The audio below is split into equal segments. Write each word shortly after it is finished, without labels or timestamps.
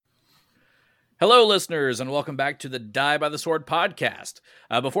Hello, listeners, and welcome back to the Die by the Sword podcast.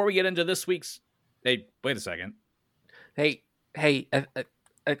 Before we get into this week's... Hey, wait a second. Hey, I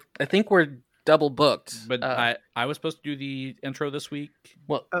think we're double booked. But I was supposed to do the intro this week.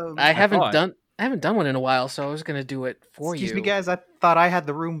 Well, I haven't done one in a while, so I was going to do it for you. Excuse me, guys. I thought I had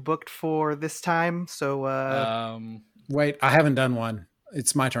the room booked for this time, so... Wait, I haven't done one.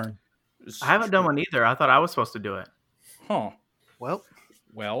 It's my turn. I haven't done one either. I thought I was supposed to do it. Huh.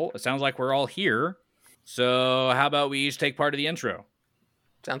 Well, it sounds like we're all here. So how about we each take part of the intro?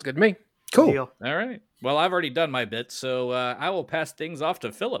 Sounds good to me. Cool. Deal. All right. Well, I've already done my bit, so I will pass things off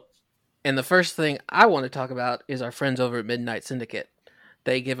to Philip. And the first thing I want to talk about is our friends over at Midnight Syndicate.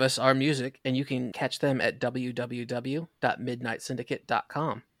 They give us our music, and you can catch them at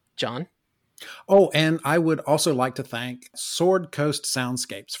www.midnightsyndicate.com. John? Oh, and I would also like to thank Sword Coast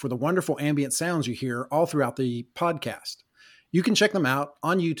Soundscapes for the wonderful ambient sounds you hear all throughout the podcast. You can check them out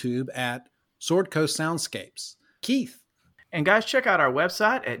on YouTube at Sword Coast Soundscapes. Keith. And guys, check out our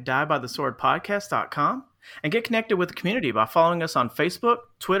website at diebytheswordpodcast.com and get connected with the community by following us on Facebook,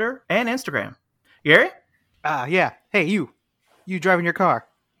 Twitter, and Instagram. Gary? Yeah. Hey, you driving your car.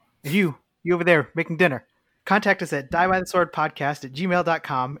 You over there making dinner. Contact us at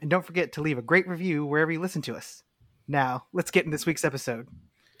diebytheswordpodcast@gmail.com, and don't forget to leave a great review wherever you listen to us. Now, let's get in this week's episode.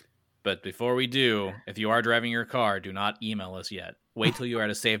 But before we do, if you are driving your car, do not email us yet. Wait till you are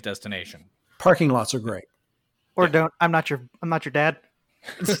at a safe destination. Parking lots are great. Or don't. I'm not your dad.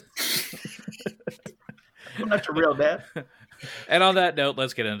 I'm not your real dad. And on that note,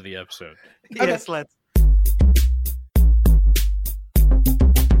 let's get into the episode. Yes, let's.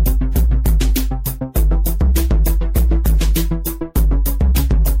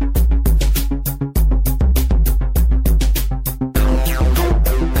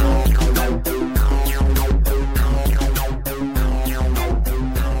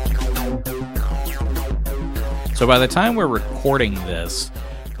 So by the time we're recording this,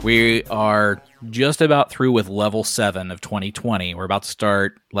 we are just about through with level 7 of 2020. We're about to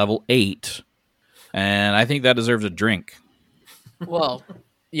start level 8, and I think that deserves a drink. Well,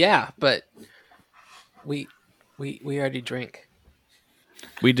 yeah, but we already drink.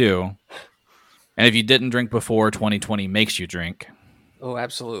 We do. And if you didn't drink before, 2020 makes you drink. Oh,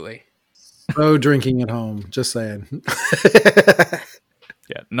 absolutely. Oh, drinking at home. Just saying.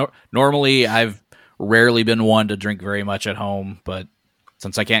 Yeah. Normally, I've rarely been one to drink very much at home, but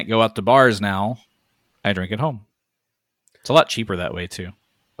since I can't go out to bars now, I drink at home. It's a lot cheaper that way, too.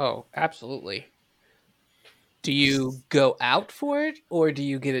 Oh, absolutely. Do you go out for it, or do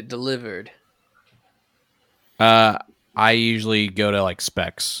you get it delivered? I usually go to like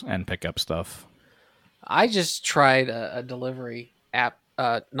Specs and pick up stuff. I just tried a delivery app,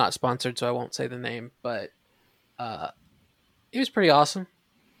 not sponsored, so I won't say the name, but it was pretty awesome.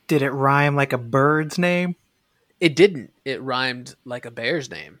 Did it rhyme like a bird's name? It didn't. It rhymed like a bear's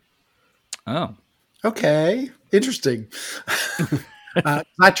name. Oh. Okay. Interesting.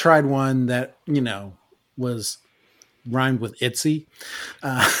 I tried one that, was rhymed with Itsy.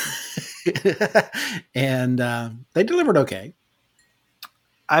 And they delivered okay.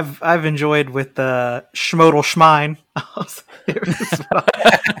 I've enjoyed with the Schmodel Schmine.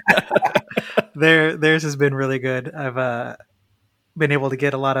 Theirs has been really good. I've been able to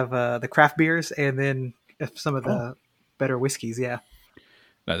get a lot of the craft beers and then some of the better whiskeys. Yeah.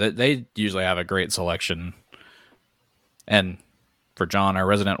 No, they usually have a great selection. And for John, our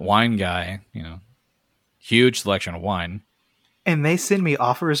resident wine guy, huge selection of wine. And they send me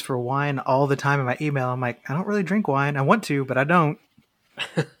offers for wine all the time in my email. I'm like, I don't really drink wine. I want to, but I don't.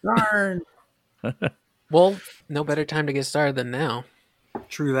 Darn. Well, no better time to get started than now.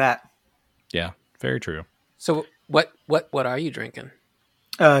 True that. Yeah, very true. So what are you drinking?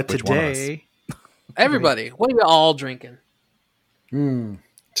 Today, Everybody, what are you all drinking?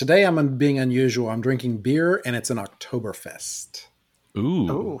 Today I'm being unusual. I'm drinking beer, and it's an Oktoberfest.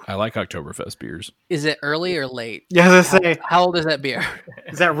 Ooh, I like Oktoberfest beers. Is it early or late? yeah, I was gonna say, How old is that beer?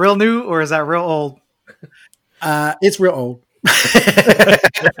 is that real new or is that real old? It's real old.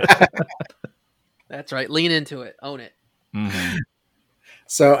 That's right. Lean into it. Own it. Mm-hmm.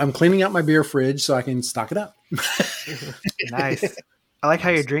 So I'm cleaning out my beer fridge so I can stock it up. Nice. I like how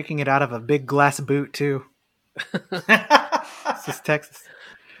you're drinking it out of a big glass boot too. This is Texas.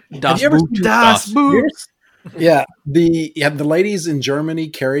 Have you ever seen Das Boot. Yeah, the ladies in Germany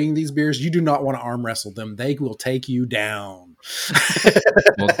carrying these beers. You do not want to arm wrestle them; they will take you down.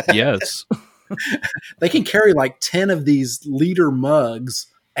 Well, yes. They can carry like 10 of these liter mugs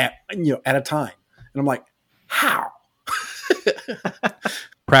at a time, and I'm like, how?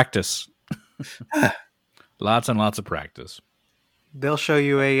 Practice. Lots and lots of practice. They'll show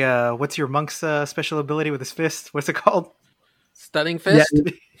you a what's your monk's special ability with his fist? What's it called? Stunning fist.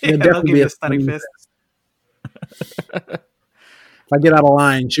 Yeah, they'll give you a stunning fist. If I get out of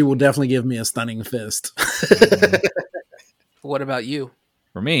line, she will definitely give me a stunning fist. What about you?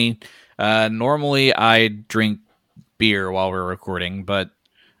 For me, normally I drink beer while we're recording, but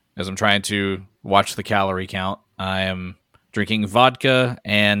as I'm trying to watch the calorie count, I am drinking vodka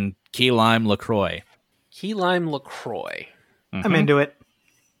and key lime LaCroix. Key lime LaCroix. I'm into it.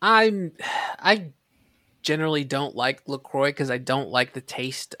 I generally don't like LaCroix because I don't like the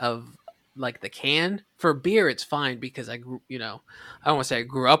taste of like the can. For beer, it's fine because I grew, I don't want to say I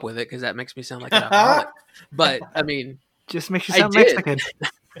grew up with it because that makes me sound like an alcoholic. But I mean, Just makes you I sound did. Mexican.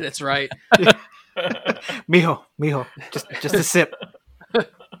 that's right. Mijo, just a sip.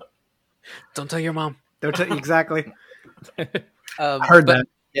 Don't tell your mom. Don't tell exactly. I heard that.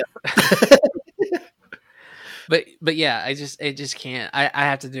 Yeah. But yeah, I just can't. I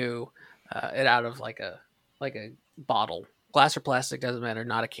have to do it out of like a bottle, glass or plastic, doesn't matter,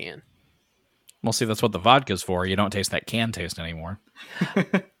 not a can. Well, see, that's what the vodka's for. You don't taste that can taste anymore.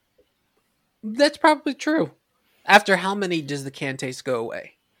 That's probably true. After how many does the can taste go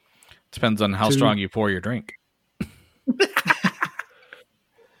away? Depends on how 2. strong you pour your drink.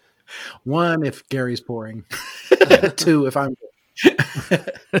 1, if Gary's pouring. 2, if I'm.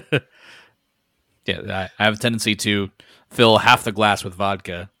 Yeah, I have a tendency to fill half the glass with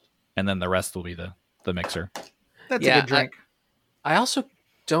vodka, and then the rest will be the mixer. That's Yeah, a good drink. I also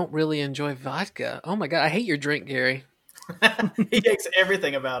don't really enjoy vodka. Oh my god, I hate your drink, Gary. He hates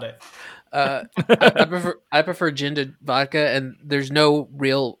everything about it. I prefer gin to vodka, and there's no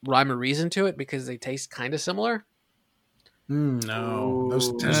real rhyme or reason to it because they taste kind of similar. No, those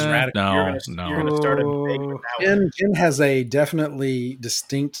Ooh. taste radical. No, You're gonna start a debate with that one. Gin has a definitely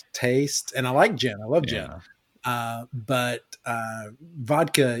distinct taste, and I like gin. I love gin. Yeah. But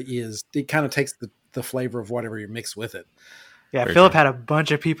vodka it kind of takes the flavor of whatever you mix with it. Yeah, Very Philip true. had a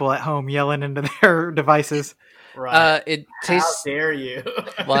bunch of people at home yelling into their devices. Right. It How tastes dare you?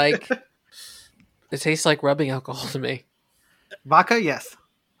 like rubbing alcohol to me. Vodka, yes.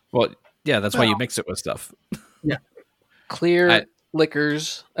 Well, yeah, that's why you mix it with stuff. Clear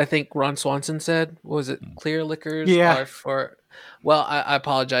liquors, I think Ron Swanson said. What was it? Clear liquors Yeah. are for... Well, I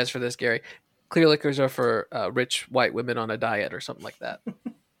apologize for this, Gary. Clear liquors are for rich white women on a diet or something like that. Well,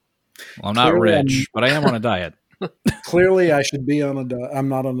 I'm not Clearly, rich, but I am on a diet. Clearly, I should be on a diet. I'm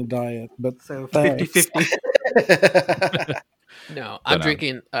not on a diet, but So thanks. 50-50. No, I'm But,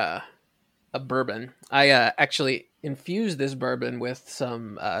 drinking a bourbon. I actually infused this bourbon with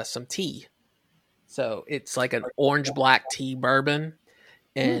some tea. So it's like an orange black tea bourbon,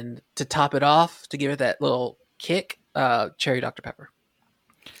 and to top it off, to give it that little kick, cherry Dr. Pepper.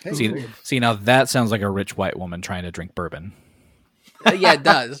 See, now that sounds like a rich white woman trying to drink bourbon. Yeah, it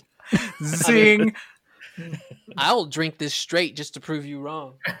does. Zing. I'll drink this straight just to prove you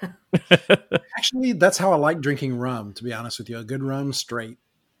wrong. Actually, that's how I like drinking rum. To be honest with you, a good rum straight.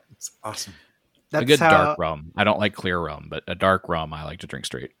 It's awesome. That's A good how, dark rum. I don't like clear rum, but a dark rum I like to drink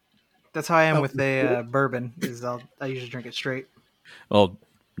straight. That's how I am with a bourbon. I usually drink it straight. Well,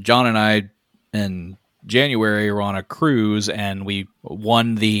 John and I in January were on a cruise, and we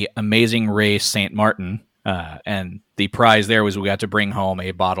won the Amazing Race St. Martin. And the prize there was we got to bring home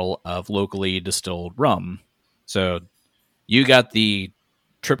a bottle of locally distilled rum. So you got the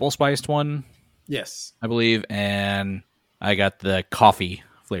triple spiced one, Yes. I believe, and I got the coffee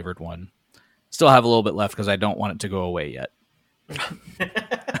flavored one. Still have a little bit left because I don't want it to go away yet.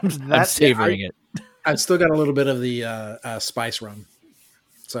 I'm savoring it. I've still got a little bit of the spice rum,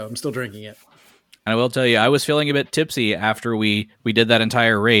 so I'm still drinking it. And I will tell you, I was feeling a bit tipsy after we did that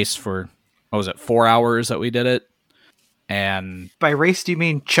entire race for, what was it, 4 hours that we did it? And By race, do you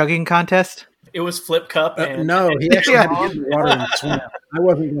mean chugging contest? It was flip cup. And, No, he actually had to get in the water and swim. I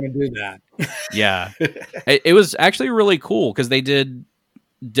wasn't going to do that. yeah, it was actually really cool because they did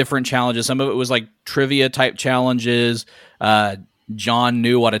different challenges. Some of it was like trivia type challenges. John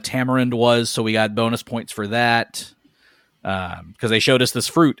knew what a tamarind was, so we got bonus points for that. Because they showed us this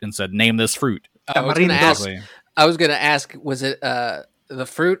fruit and said, name this fruit. I was going to ask. Basically, I was going to ask, was it the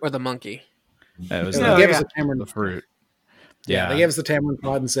fruit or the monkey? it was They Oh, gave yeah. us a tamarind. the fruit. Yeah, they gave us the tamarind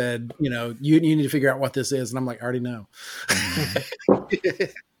pod and said, you need to figure out what this is. And I'm like, I already know.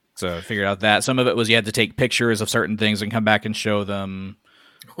 So I figured out that some of it was you had to take pictures of certain things and come back and show them.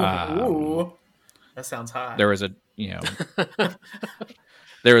 Ooh, that sounds hot. There was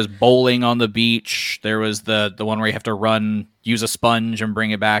there was bowling on the beach. There was the one where you have to use a sponge and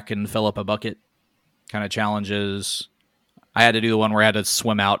bring it back and fill up a bucket kind of challenges. I had to do the one where I had to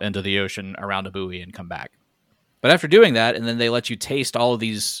swim out into the ocean around a buoy and come back. But after doing that, and then they let you taste all of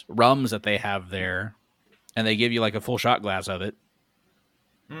these rums that they have there, and they give you like a full shot glass of it.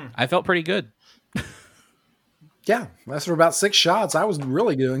 I felt pretty good. Yeah, after about 6 shots, I was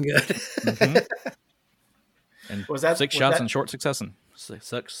really doing good. And Was that- six was shots that- in short succession?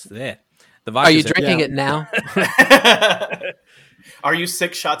 The Are you vodka's- drinking Yeah. it now? Are you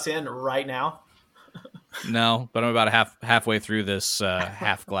 6 shots in right now? No, but I'm about halfway through this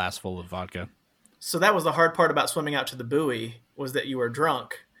half glass full of vodka. So that was the hard part about swimming out to the buoy, was that you were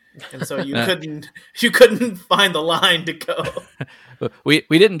drunk, and so you couldn't find the line to go. We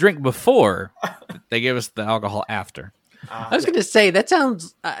didn't drink before. They gave us the alcohol after. I was going to say, that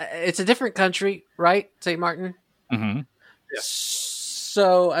sounds, it's a different country, right? St. Martin? Mm-hmm.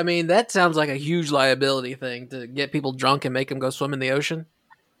 So, I mean, that sounds like a huge liability thing to get people drunk and make them go swim in the ocean.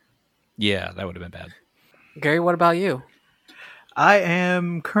 Yeah, that would have been bad. Gary, what about you? I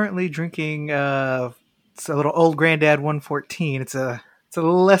am currently drinking it's a little Old Granddad 114. It's a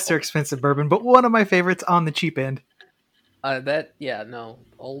lesser expensive bourbon, but one of my favorites on the cheap end.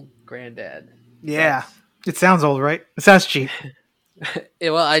 Old Granddad. Yeah. It sounds old, right? It sounds cheap.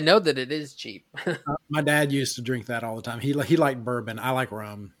 Yeah, well, I know that it is cheap. My dad used to drink that all the time. He liked bourbon. I like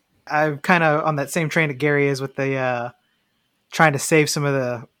rum. I'm kind of on that same train that Gary is with the trying to save some of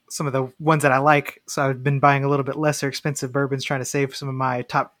the ones that I like. So I've been buying a little bit lesser expensive bourbons, trying to save some of my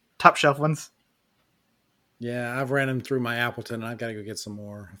top shelf ones. Yeah, I've ran him through my Appleton, and I've got to go get some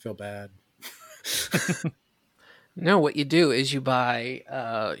more. I feel bad. No, what you do is you buy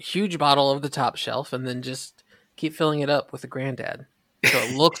a huge bottle of the top shelf and then just keep filling it up with the Granddad. So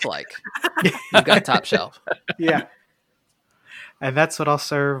it looks like you've got top shelf. Yeah. And that's what I'll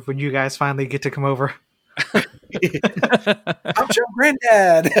serve when you guys finally get to come over. I'm your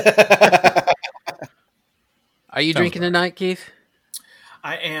granddad. Are you drinking tonight, Keith?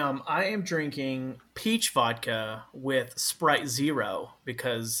 I am drinking peach vodka with Sprite Zero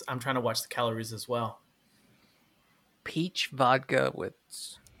because I'm trying to watch the calories as well. Peach vodka with...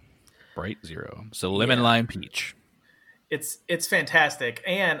 Bright zero. So lemon lime peach. It's fantastic.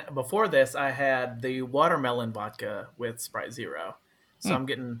 And before this, I had the watermelon vodka with Sprite Zero. So I'm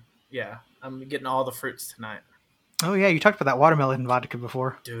getting all the fruits tonight. Oh yeah, you talked about that watermelon vodka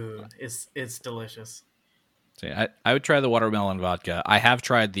before. Dude, it's delicious. So I would try the watermelon vodka. I have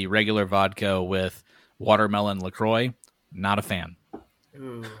tried the regular vodka with watermelon LaCroix. Not a fan.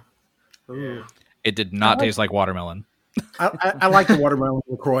 Ooh. Ooh. It did not taste like watermelon. I like the watermelon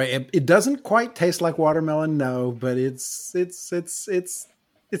LaCroix. It doesn't quite taste like watermelon, no, but it's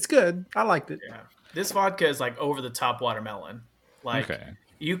good. I liked it. Yeah. This vodka is like over the top watermelon. Like Okay.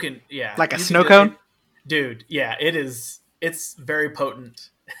 you can Like a you snow can- cone? Dude, yeah, it is. It's very potent.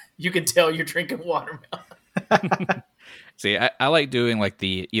 You can tell you're drinking watermelon. See, I like doing like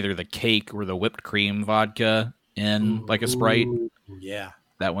either the cake or the whipped cream vodka in like a Sprite. Ooh, yeah.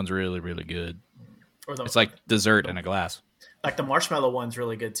 That one's really, really good. Or the, It's like dessert in a glass. like the marshmallow one's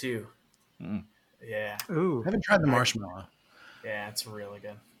really good too. Mm. Yeah, Ooh. I haven't tried the marshmallow. yeah, it's really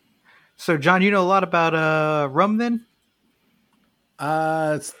good. So John, you know a lot about rum then?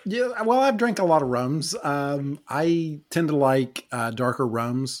 Yeah. Well, I've drank a lot of rums. I tend to like darker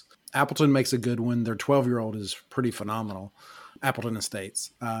rums. Appleton makes a good one. Their 12-year-old is pretty phenomenal. Appleton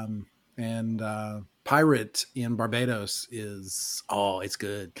Estates. And Pirate in Barbados is it's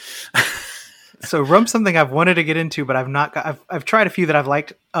good. So rum's something I've wanted to get into, but I've not got, I've tried a few that I've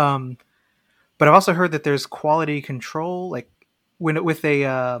liked. But I've also heard that there's quality control. Like when with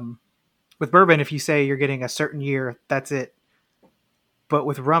bourbon, if you say you're getting a certain year, that's it. But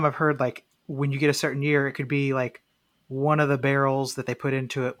with rum, I've heard like when you get a certain year, it could be like one of the barrels that they put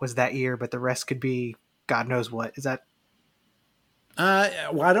into it was that year, but the rest could be God knows what. Is that?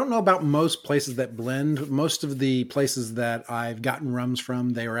 Well, I don't know about most places that blend. Most of the places that I've gotten rums from,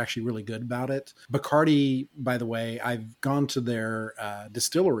 they are actually really good about it. Bacardi, by the way, I've gone to their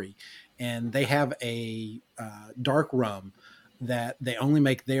distillery, and they have a dark rum that they only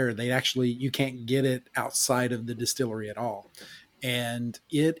make there. You can't get it outside of the distillery at all. And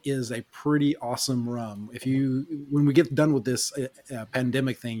it is a pretty awesome rum. When we get done with this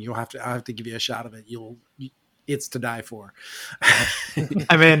pandemic thing, I'll have to give you a shot of it. It's to die for.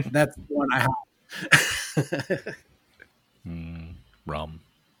 I'm in. That's the one I have. Rum.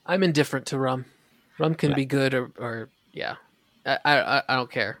 I'm indifferent to rum. Rum can be good or yeah. I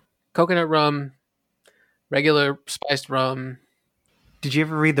don't care. Coconut rum, regular spiced rum. Did you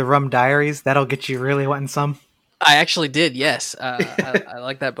ever read the Rum Diaries? That'll get you really wanting some. I actually did, yes. I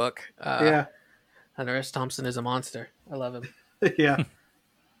like that book. Yeah. Hunter S. Thompson is a monster. I love him. Yeah.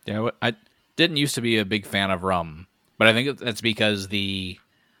 Yeah, I didn't used to be a big fan of rum, but I think that's because the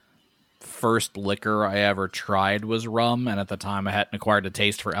first liquor I ever tried was rum, and at the time I hadn't acquired a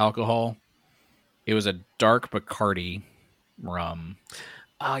taste for alcohol. It was a dark Bacardi rum.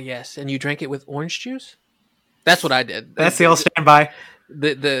 Ah, yes. And you drank it with orange juice? That's what I did. That's the old standby.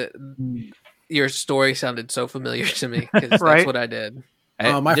 Your story sounded so familiar to me because Right? that's what I did.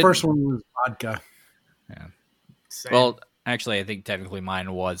 My first one was vodka. Same. Well, actually, I think technically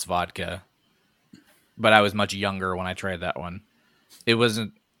mine was vodka, but I was much younger when I tried that one.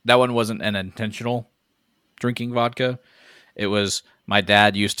 That one wasn't an intentional drinking vodka. It was my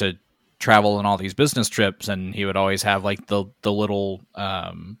dad used to travel on all these business trips, and he would always have like the little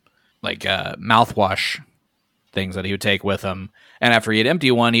mouthwash things that he would take with him. And after he'd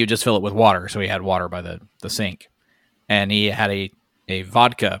empty one, he would just fill it with water. So he had water by the sink, and he had a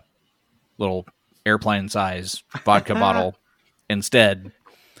vodka, little airplane size vodka bottle instead.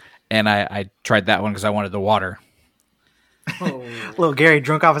 And I tried that one because I wanted the water. Oh. Little Gary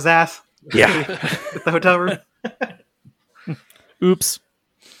drunk off his ass Yeah. at the hotel room. Oops.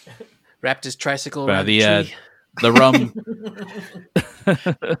 Wrapped his tricycle But around the the tree. the rum,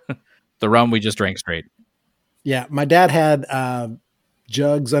 the rum we just drank straight. Yeah, my dad had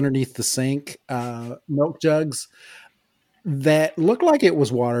jugs underneath the sink, milk jugs that looked like it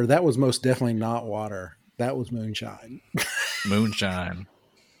was water. That was most definitely not water. That was moonshine. Moonshine.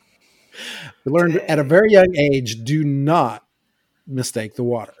 We learned at a very young age, do not mistake the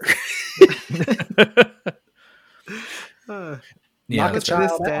water. Yeah, Knock a Look at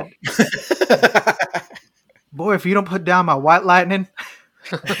child this, Dad. Boy, if you don't put down my white lightning.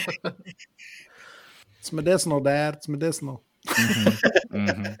 It's medicinal, Dad. It's medicinal.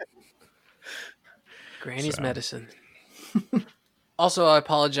 Mhm. Granny's So. medicine. Also, I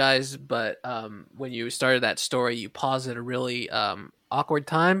apologize, but when you started that story, you paused at a really awkward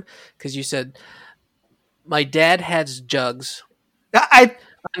time because you said, "My dad has jugs I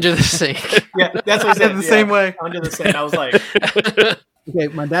under the sink." Yeah, that's what I did said. the same way. Under the same. I was like, Okay,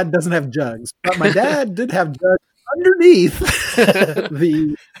 my dad doesn't have jugs, but my dad did have jugs underneath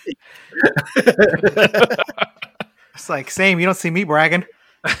the. It's like, same. You don't see me bragging.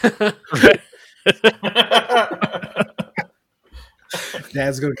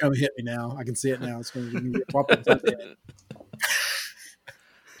 Dad's going to come hit me now. I can see it now. It's going to get whopped upside the head.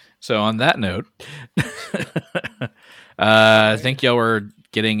 So on that note, I think y'all were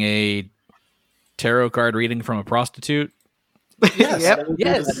getting a tarot card reading from a prostitute. Yes. Yep.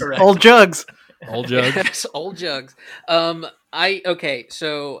 Yes. that's correct. Old jugs. Old jug. Yes, old jugs. So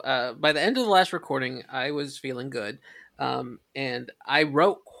by the end of the last recording, I was feeling good, and I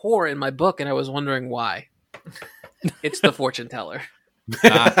wrote whore in my book, and I was wondering why. It's the fortune teller.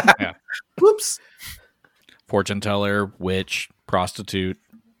 Yeah. Whoops. Fortune teller, witch, prostitute.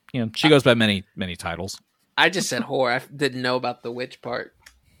 You know, she goes by many titles. I just said whore. I didn't know about the witch part.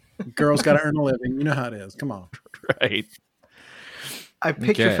 Girls got to earn a living. You know how it is. Come on. Right. I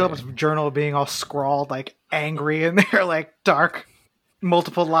picture Okay. Philip's journal being all scrawled, like angry in there, like dark,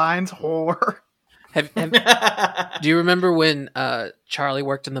 multiple lines. Whore. Do you remember when Charlie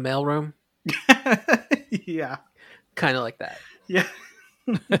worked in the mailroom? Yeah. Kind of like that. Yeah.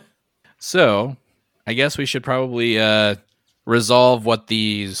 So, I guess we should probably resolve what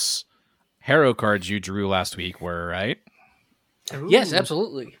these Harrow cards you drew last week were, right? Yes, Ooh.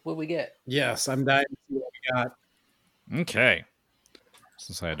 absolutely. What we get? Yes, I'm dying to see what we got. Okay.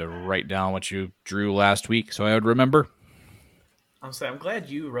 Since I had to write down what you drew last week so I would remember. I'm glad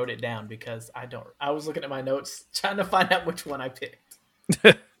you wrote it down because I don't. I was looking at my notes trying to find out which one I picked.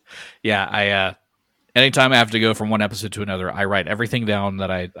 Yeah, I anytime I have to go from one episode to another, I write everything down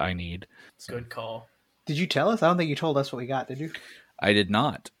that I need. Good call. Did you tell us? I don't think you told us what we got, did you? I did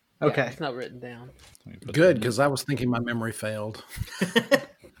not. Yeah, Okay. it's not written down. Let me put Good, that- because I was thinking my memory failed.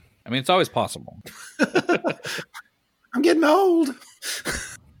 I mean, it's always possible. I'm getting old.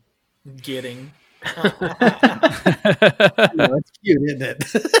 Getting. No, it's cute, isn't it?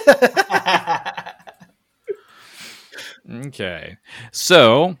 Okay.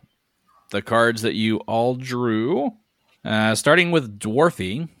 So, the cards that you all drew, starting with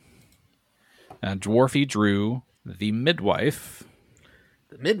Dwarfy. Dwarfy drew the Midwife.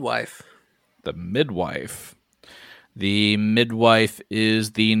 The midwife. The Midwife. The Midwife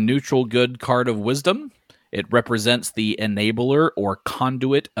is the neutral good card of wisdom. It represents the enabler or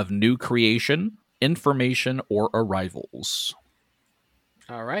conduit of new creation, information, or arrivals.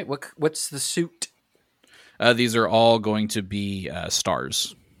 All right. What's the suit? These are all going to be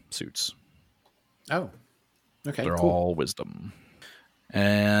stars suits. Oh, okay, They're cool. all wisdom.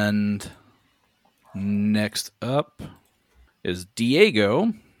 And next up is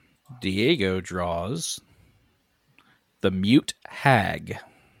Diego. Diego draws the Mute Hag.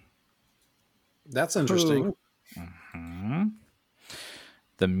 That's interesting. Mm-hmm.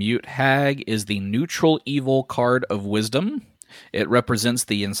 The Mute Hag is the neutral evil card of wisdom. It represents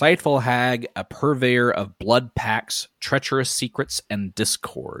the insightful hag, a purveyor of blood pacts, treacherous secrets, and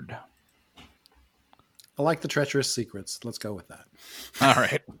discord. I like the treacherous secrets. Let's go with that. All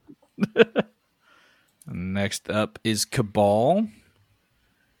right. Next up is Cabal.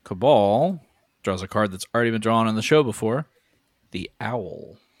 Cabal draws a card that's already been drawn on the show before. The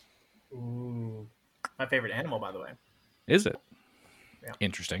Owl. Ooh. My favorite animal, by the way. Is it? Yeah.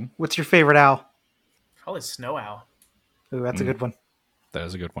 Interesting. What's your favorite owl? Probably snow owl. Ooh, that's a good one. That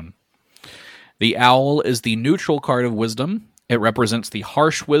is a good one. The Owl is the neutral card of wisdom. It represents the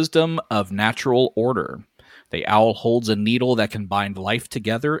harsh wisdom of natural order. The owl holds a needle that can bind life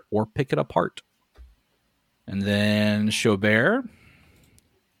together or pick it apart. And then Chaubert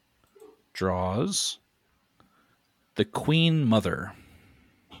draws the Queen Mother.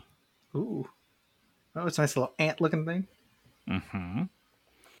 Ooh. Oh, it's a nice little ant-looking thing. Mm-hmm.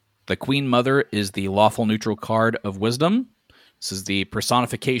 The Queen Mother is the lawful neutral card of wisdom. This is the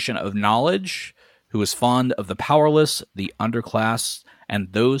personification of knowledge, who is fond of the powerless, the underclass,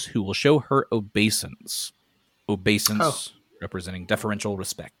 and those who will show her obeisance. Obeisance representing deferential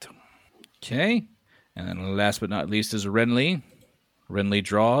respect. Okay. And then last but not least is Renly. Renly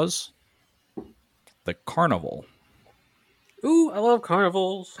draws the Carnival. Ooh, I love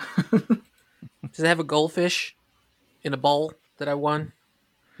carnivals. Does it have a goldfish in a bowl that I won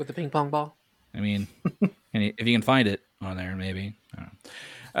with a ping pong ball? I mean, if you can find it on there, maybe. I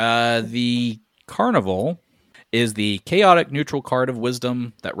don't know. The Carnival is the chaotic neutral card of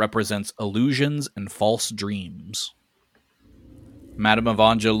wisdom that represents illusions and false dreams. Madame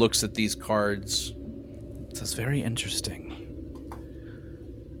Avanja looks at these cards. Says, very interesting.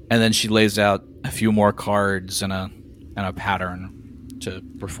 And then she lays out a few more cards and a pattern to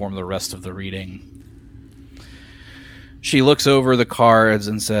perform the rest of the reading. She looks over the cards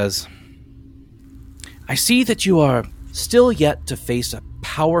and says, I see that you are still yet to face a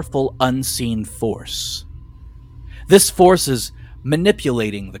powerful unseen force. This force is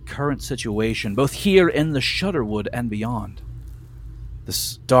manipulating the current situation, both here in the Shudderwood and beyond.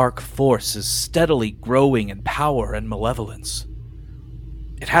 This dark force is steadily growing in power and malevolence.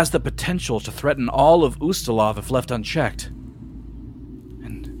 It has the potential to threaten all of Ustalav if left unchecked.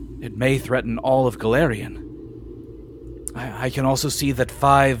 And it may threaten all of Galarian. I can also see that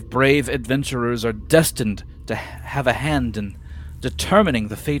 5 brave adventurers are destined to have a hand in determining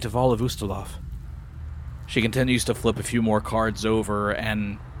the fate of all of Ustalav. She continues to flip a few more cards over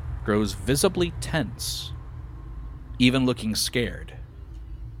and grows visibly tense, even looking scared.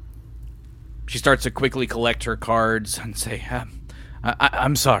 She starts to quickly collect her cards and say,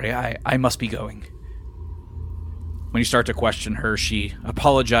 I'm sorry, I must be going. When you start to question her, she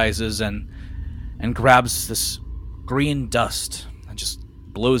apologizes and grabs this green dust and just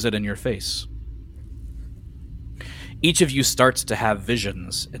blows it in your face. Each of you starts to have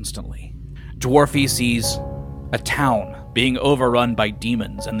visions instantly. Dwarfy sees a town being overrun by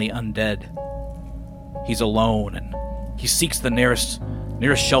demons and the undead. He's alone and he seeks the nearest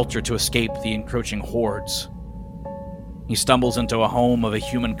shelter to escape the encroaching hordes. He stumbles into a home of a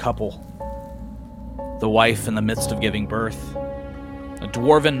human couple. The wife in the midst of giving birth. A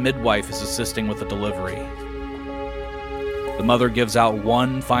dwarven midwife is assisting with the delivery. The mother gives out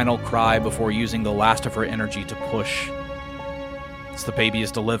one final cry before using the last of her energy to push. As the baby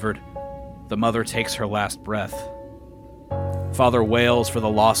is delivered, the mother takes her last breath. Father wails for the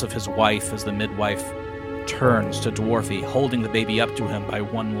loss of his wife as the midwife turns to Dwarfy, holding the baby up to him by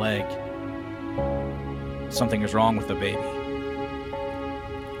one leg. Something is wrong with the baby.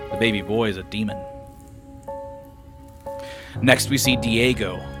 The baby boy is a demon. Next we see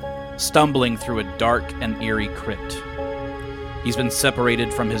Diego, stumbling through a dark and eerie crypt. He's been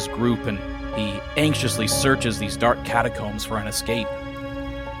separated from his group and he anxiously searches these dark catacombs for an escape.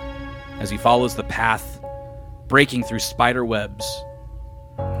 As he follows the path, breaking through spider webs,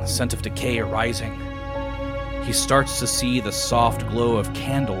 the scent of decay arising, he starts to see the soft glow of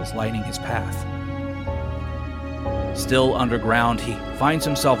candles lighting his path. Still underground, he finds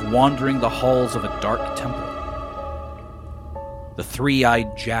himself wandering the halls of a dark temple. The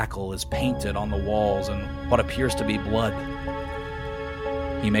 3-eyed jackal is painted on the walls in what appears to be blood.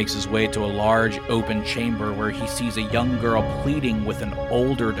 He makes his way to a large open chamber where he sees a young girl pleading with an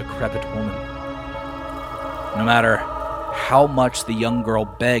older, decrepit woman. No matter how much the young girl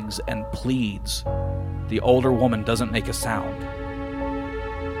begs and pleads, the older woman doesn't make a sound.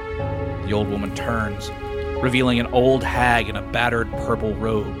 The old woman turns, revealing an old hag in a battered purple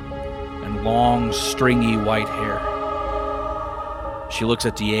robe and long, stringy white hair. She looks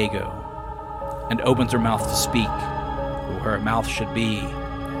at Diego and opens her mouth to speak. But where her mouth should be,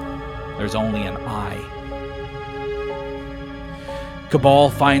 there's only an eye. Cabal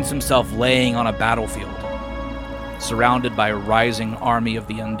finds himself laying on a battlefield, surrounded by a rising army of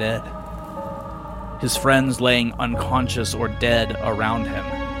the undead. His friends laying unconscious or dead around him.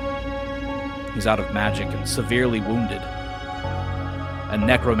 He's out of magic and severely wounded. A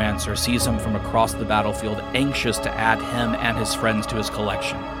necromancer sees him from across the battlefield, anxious to add him and his friends to his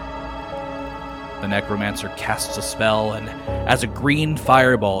collection. The necromancer casts a spell, and as a green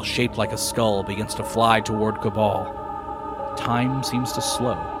fireball shaped like a skull begins to fly toward Cabal, time seems to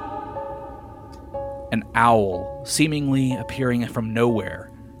slow. An owl, seemingly appearing from nowhere,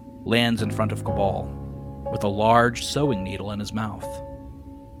 lands in front of Cabal, with a large sewing needle in his mouth.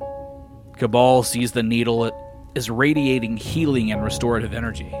 Cabal sees the needle is radiating healing and restorative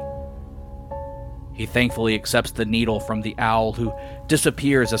energy. He thankfully accepts the needle from the owl, who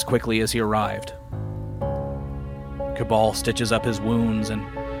disappears as quickly as he arrived. Cabal stitches up his wounds and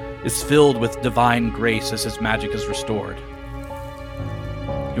is filled with divine grace as his magic is restored.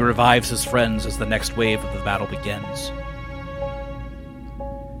 He revives his friends as the next wave of the battle begins.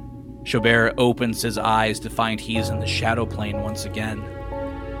 Chaubert opens his eyes to find he is in the shadow plane once again.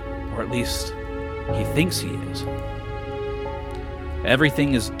 Or at least, he thinks he is.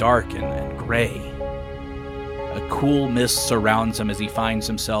 Everything is dark and gray. A cool mist surrounds him as he finds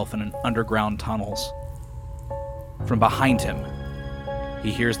himself in underground tunnels. From behind him,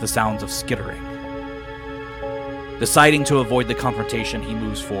 he hears the sounds of skittering. Deciding to avoid the confrontation, he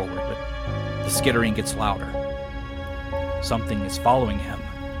moves forward, but the skittering gets louder. Something is following him,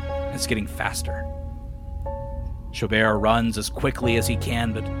 and it's getting faster. Chaubert runs as quickly as he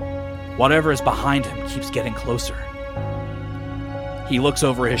can, but whatever is behind him keeps getting closer. He looks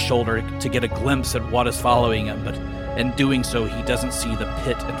over his shoulder to get a glimpse at what is following him, but in doing so, he doesn't see the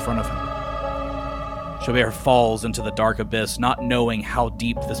pit in front of him. Chaubert falls into the dark abyss, not knowing how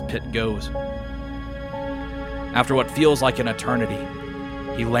deep this pit goes. After what feels like an eternity,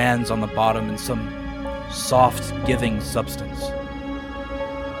 he lands on the bottom in some soft, giving substance.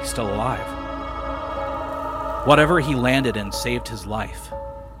 He's still alive. Whatever he landed in saved his life.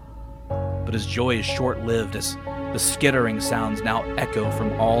 But his joy is short-lived as the skittering sounds now echo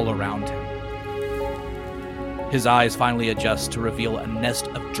from all around him. His eyes finally adjust to reveal a nest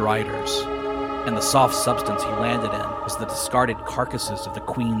of driders, and the soft substance he landed in was the discarded carcasses of the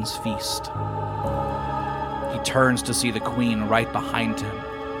Queen's feast. He turns to see the Queen right behind him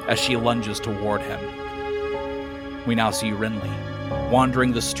as she lunges toward him. We now see Renly,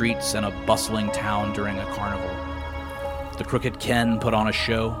 wandering the streets in a bustling town during a carnival. The Crooked Ken put on a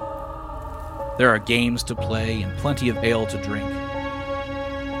show. There are games to play and plenty of ale to drink.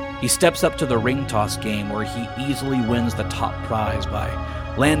 He steps up to the ring toss game, where he easily wins the top prize by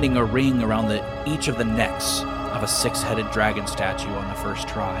landing a ring around each of the necks of a 6-headed dragon statue on the first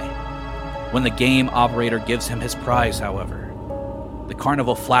try. When the game operator gives him his prize, however, the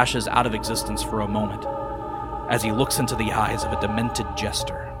carnival flashes out of existence for a moment as he looks into the eyes of a demented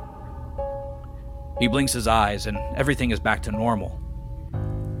jester. He blinks his eyes and everything is back to normal,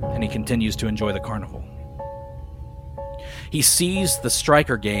 and he continues to enjoy the carnival. He sees the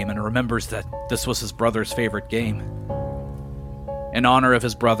striker game and remembers that this was his brother's favorite game. In honor of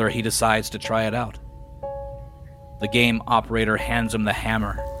his brother, he decides to try it out. The game operator hands him the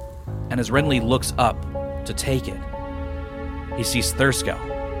hammer, and as Renly looks up to take it, he sees Thurskell,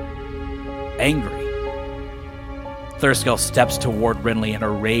 angry. Thurskell steps toward Renly in a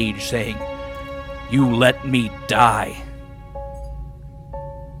rage, saying, "You let me die."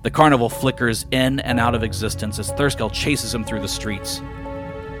 The carnival flickers in and out of existence as Thurskell chases him through the streets.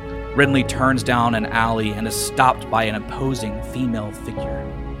 Renly turns down an alley and is stopped by an imposing female figure.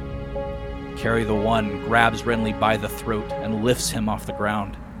 Carrie the One grabs Renly by the throat and lifts him off the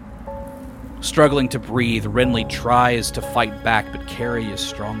ground. Struggling to breathe, Renly tries to fight back, but Carrie is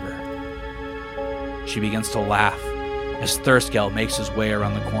stronger. She begins to laugh as Thurskell makes his way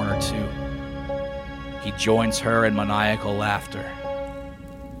around the corner too. He joins her in maniacal laughter.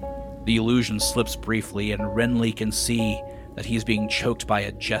 The illusion slips briefly, and Renly can see that he's being choked by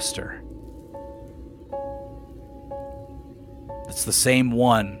a jester. It's the same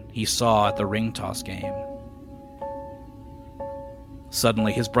one he saw at the ring toss game.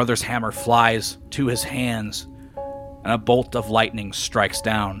 Suddenly, his brother's hammer flies to his hands, and a bolt of lightning strikes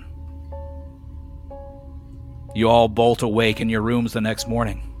down. You all bolt awake in your rooms the next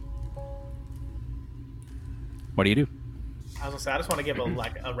morning. What do you do? I was gonna say, I just want to give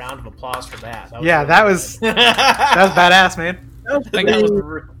a round of applause for that. That was badass, man. That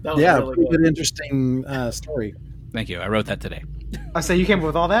was really good, interesting story. Thank you. I wrote that today. I say you came up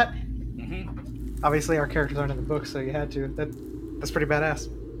with all that? Mm-hmm. Obviously, our characters aren't in the book, so you had to. That's pretty badass.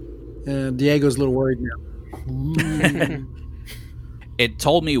 Diego's a little worried now. It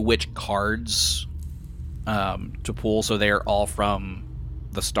told me which cards to pull, so they are all from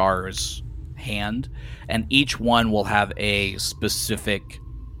the star's hand, and each one will have a specific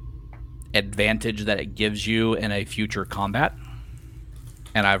advantage that it gives you in a future combat.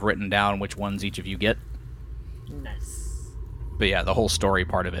 And I've written down which ones each of you get. Nice. But yeah, the whole story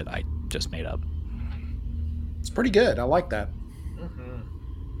part of it I just made up. It's pretty good. I like that.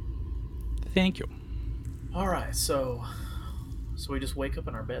 Thank you. All right, so we just wake up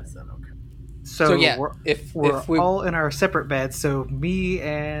in our beds then, okay? So yeah, we're, if we're we all in our separate beds. So me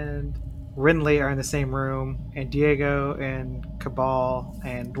and Renly are in the same room, and Diego and Cabal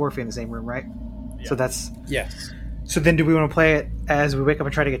and Dwarfy in the same room, right? Yeah. So that's... Yes. So then do we want to play it as we wake up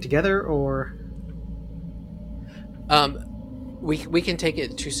and try to get together, or... we can take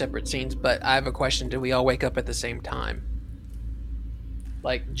it two separate scenes, but I have a question. Do we all wake up at the same time?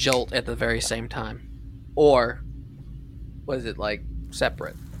 Like, jolt at the very same time? Or was it, like,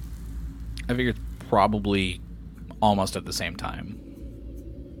 separate? I figured probably almost at the same time.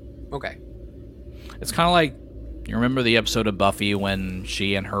 Okay. It's kind of like, you remember the episode of Buffy when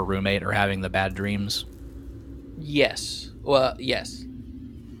she and her roommate are having the bad dreams? Yes. Well, yes.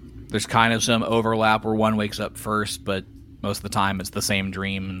 There's kind of some overlap where one wakes up first, but most of the time it's the same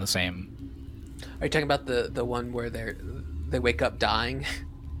dream and the same... Are you talking about the one where they wake up dying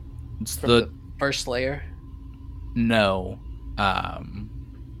It's from the first Slayer? No.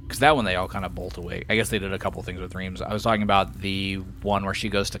 Because that one they all kind of bolt away. I guess they did a couple things with dreams. I was talking about the one where she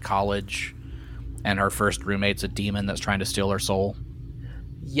goes to college and her first roommate's a demon that's trying to steal her soul.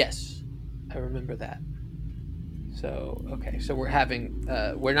 Yes. I remember that. So, okay. So we're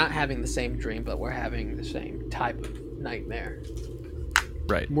not having the same dream, but we're having the same type of nightmare.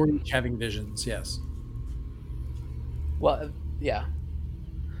 Right. We're each having visions, yes. Well, yeah.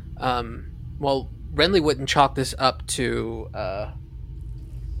 Well, Renly wouldn't chalk this up to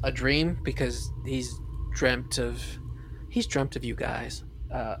a dream because he's dreamt of you guys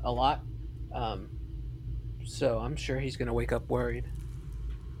a lot. So I'm sure he's gonna wake up worried.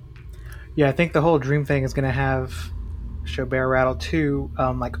 Yeah, I think the whole dream thing is going to have show Bear Rattle too,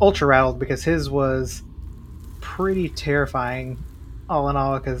 like ultra rattled, because his was pretty terrifying, all in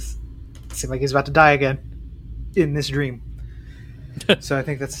all, because it seemed like he's about to die again in this dream. So I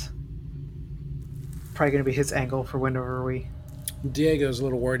think that's probably going to be his angle for whenever we... Diego's a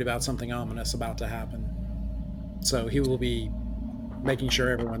little worried about something ominous about to happen. So he will be making sure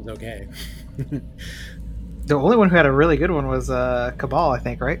everyone's okay. The only one who had a really good one was Cabal, I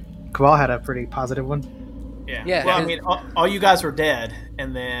think, right? Cabal had a pretty positive one. Yeah. Yeah, Well, I and- mean, all you guys were dead,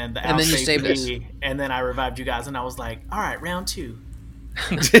 and then the And then you saved us. me, and then I revived you guys, and I was like, all right, round 2.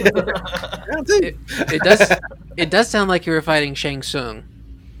 It does sound like you were fighting Shang Tsung.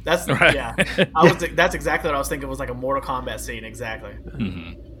 That's Right. yeah. That's exactly what I was thinking. It was like a Mortal Kombat scene, exactly.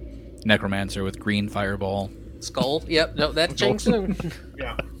 Mm-hmm. Necromancer with green fireball. Skull? Yep. No, that's Shang Tsung.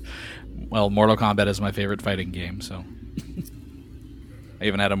 Yeah. Well, Mortal Kombat is my favorite fighting game, so... I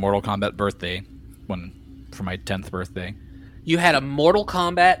even had a Mortal Kombat birthday for my 10th birthday. You had a Mortal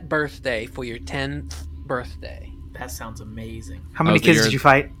Kombat birthday for your 10th birthday. That sounds amazing. How many was the kids year- did you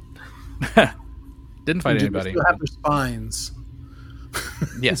fight? Didn't fight Do anybody. they still have their spines?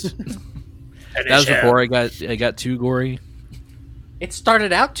 Yes. That was before I got too gory. It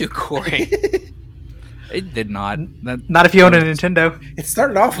started out too gory. It did not. Not if you own a Nintendo. It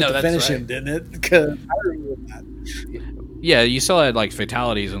started off with No, the that's finishing, right. didn't it? Because I remember that. Yeah, you still had like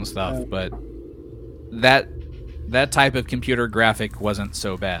fatalities and stuff, but that type of computer graphic wasn't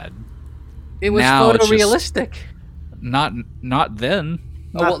so bad. It was Now it's just- photorealistic. Not then.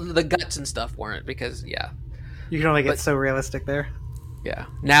 Oh, well, the guts and stuff weren't because, yeah. You can only get But- so realistic there. Yeah.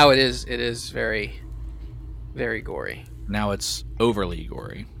 Now it is very, very gory. Now it's overly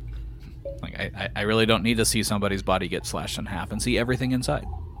gory. Like I really don't need to see somebody's body get slashed in half and see everything inside.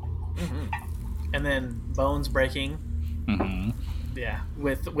 And then bones breaking. Mm-hmm. Yeah,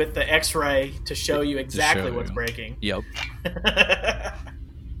 with the X-ray to show you exactly show what's you. breaking. Yep.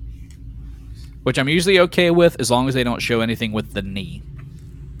 Which I'm usually okay with as long as they don't show anything with the knee.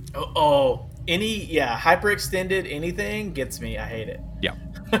 Hyperextended anything gets me. I hate it. Yeah.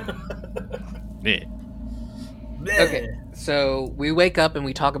 Yeah. Okay. So we wake up and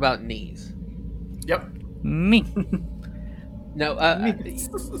we talk about knees. Yep. Knee. No,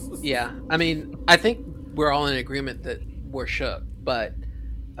 yeah. I mean, I think we're all in agreement that we're shook, but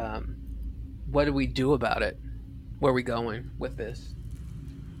what do we do about it? Where are we going with this?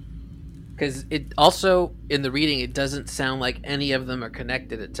 Because it also, in the reading, it doesn't sound like any of them are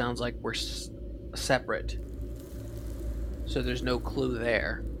connected. It sounds like we're separate. So there's no clue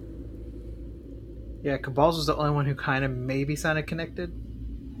there. Yeah, Cabal's was the only one who kind of maybe sounded connected.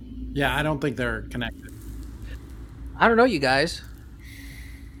 Yeah, I don't think they're connected. I don't know, you guys.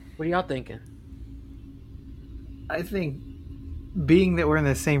 What are y'all thinking? I think, being that we're in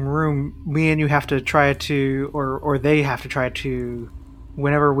the same room, me and you have to try to, or they have to try to,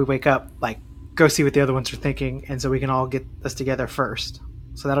 whenever we wake up, like, go see what the other ones are thinking, and so we can all get us together first.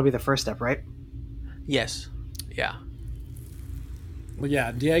 So that'll be the first step, right? Yes. Yeah. Well,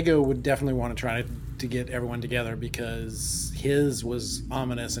 yeah, Diego would definitely want to try to get everyone together because his was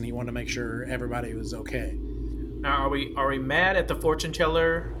ominous and he wanted to make sure everybody was okay. Now, are we mad at the fortune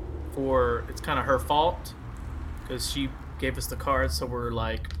teller for it's kind of her fault because she gave us the cards, so we're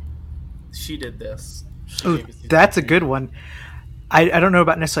like, she did this. Oh, that's a good one. I don't know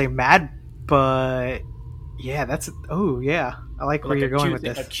about necessarily mad, but yeah, that's yeah. I like where you're going with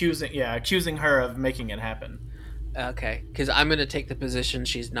this. Accusing her of making it happen. Okay, because I'm going to take the position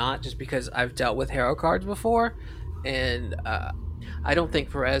she's not, just because I've dealt with hero cards before, and I don't think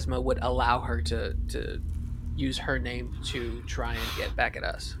Pharasma would allow her to use her name to try and get back at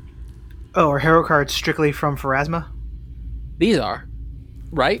us. Oh, are hero cards strictly from Pharasma? These are,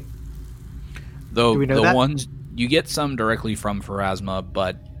 right? Though Do we know the that? ones you get some directly from Pharasma,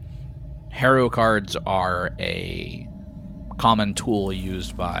 but hero cards are a common tool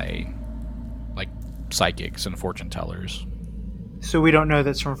used by like psychics and fortune tellers. So we don't know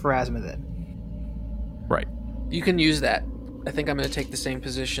that's from Pharasma then. Right. You can use that. I think I'm going to take the same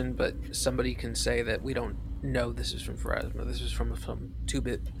position, but somebody can say that we don't know this is from Pharasma. This is from some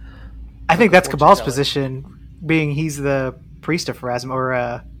 2-bit. I think that's Fortune Cabal's teller. position, being he's the priest of Pharasma, or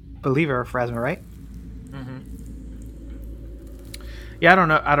a believer of Pharasma, right? Yeah,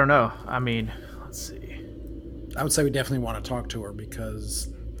 I don't know. I mean, let's see. I would say we definitely want to talk to her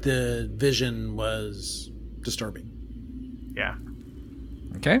because the vision was disturbing. Yeah.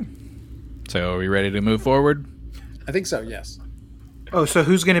 Okay. So are we ready to move forward? I think so, yes. Oh, so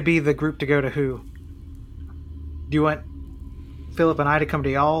who's going to be the group to go to who? Do you want Philip and I to come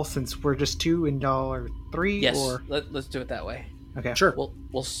to y'all since we're just 2 and y'all are 3? Yes, Or let's do it that way. okay, Sure.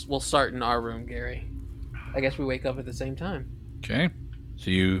 We'll start in our room, Gary. I guess we wake up at the same time. Okay. So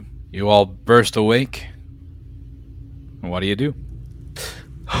you all burst awake. What do you do?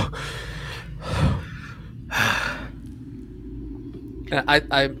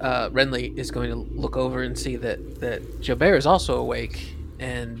 Renly is going to look over and see that Jobert is also awake,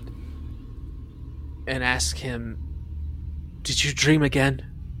 and ask him, "Did you dream again?"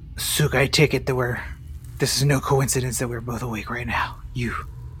 Suk, I take it that this is no coincidence that we're both awake right now. You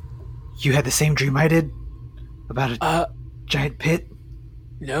had the same dream I did about a giant pit.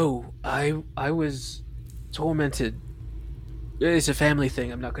 No, I was tormented. It's a family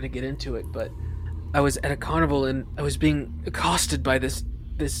thing. I'm not going to get into it, but I was at a carnival and I was being accosted by this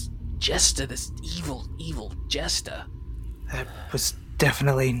jester, this evil jester. That was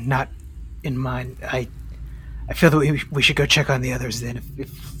definitely not in mind. I feel that we should go check on the others then.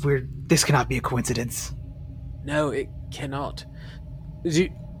 If this cannot be a coincidence. No, it cannot.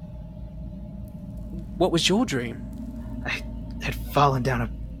 What was your dream? I had fallen down a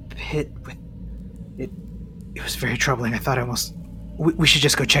pit with it. It was very troubling. I thought we should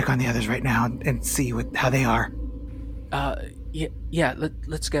just go check on the others right now and see how they are. Yeah.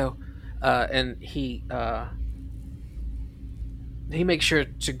 Let's go. And he makes sure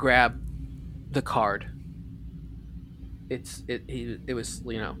to grab the card. It was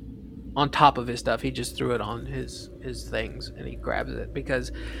on top of his stuff. He just threw it on his things and he grabs it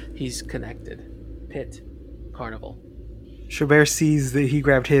because he's connected. Pit, carnival. Chabert sees that he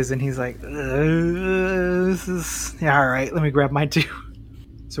grabbed his and he's like, this is... Yeah, all right, let me grab mine too.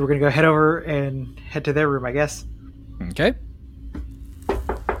 So we're going to go head over and head to their room, I guess. Okay.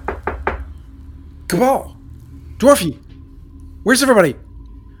 Cabal! Dwarfy! Where's everybody?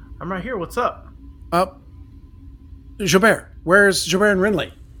 I'm right here. What's up? Jobert. Where's Jobert and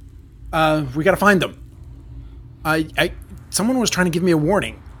Renly? We gotta find them. Someone was trying to give me a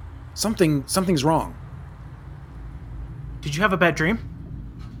warning. Something's wrong. Did you have a bad dream?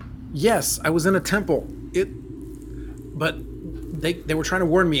 Yes, I was in a temple. But they were trying to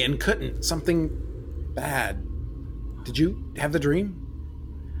warn me and couldn't. Something bad. Did you have the dream?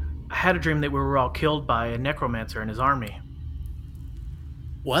 I had a dream that we were all killed by a necromancer and his army.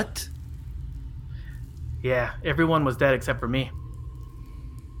 What? Yeah, everyone was dead except for me.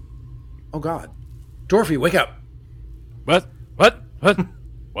 Oh God. Dwarfy, wake up. What? What?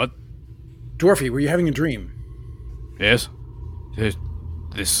 Dwarfy, were you having a dream? Yes.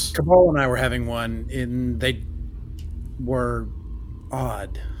 This. Cabal and I were having one, and they were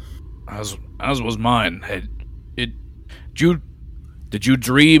odd. as was mine. Did you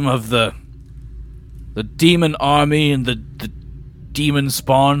dream of the demon army and the demon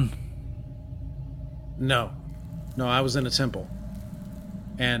spawn? No, I was in a temple,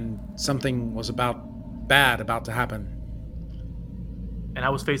 and something was bad about to happen. And I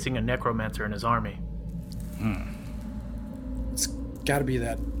was facing a necromancer and his army. It's got to be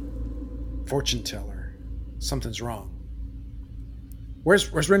that fortune teller. Something's wrong. Where's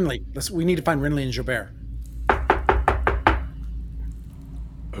Renly? We need to find Renly and Jobert.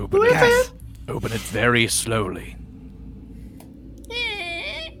 Open it very slowly.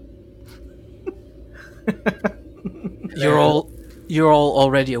 You're all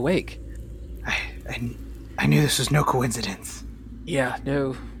already awake. I knew this was no coincidence. Yeah,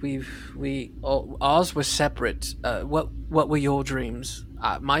 no, ours were separate. What were your dreams?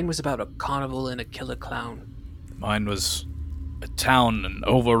 Mine was about a carnival and a killer clown. Mine was a town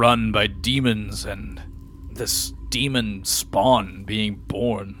overrun by demons and this demon spawn being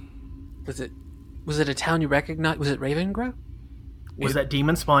born. Was it a town you recognized? Was it Ravengrow? Was that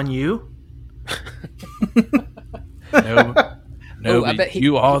demon spawn you? No, I bet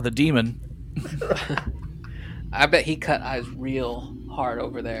you are the demon. I bet he cut eyes real hard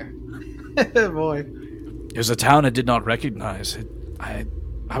over there. Boy. It was a town I did not recognize. I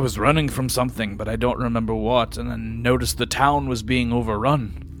was running from something, but I don't remember what, and then noticed the town was being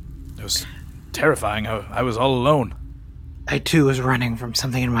overrun. It was terrifying. I was all alone. I too was running from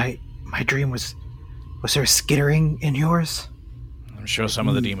something in my dream. Was there skittering in yours? I'm sure some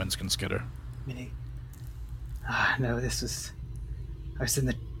of the demons can skitter. No, I was in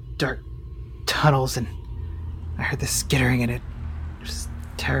the dark tunnels and I heard the skittering and it was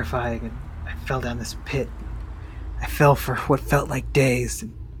terrifying, and I fell down this pit. I fell for what felt like days,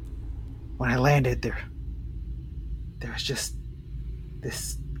 and when I landed there was just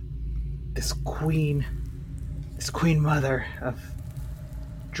this queen mother of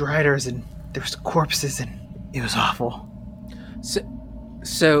Driders, and there was corpses, and it was awful.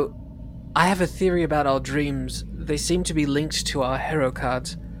 So I have a theory about our dreams. They seem to be linked to our hero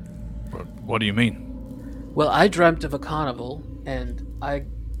cards. What do you mean? Well, I dreamt of a carnival, and I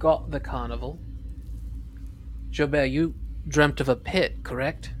got the carnival. Jobert, you dreamt of a pit,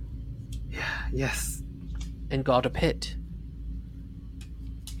 correct? Yeah, yes. And got a pit.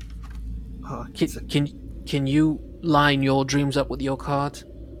 Oh, Can you line your dreams up with your cards?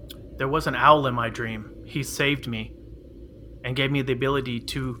 There was an owl in my dream. He saved me and gave me the ability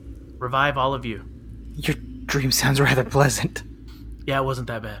to revive all of you. Your dream sounds rather pleasant. Yeah, it wasn't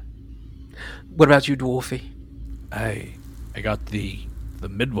that bad. What about you, Dwarfy? I got the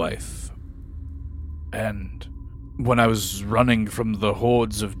midwife, and when I was running from the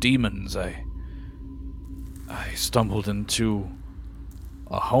hordes of demons, I stumbled into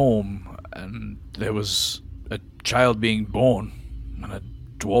a home, and there was a child being born, and a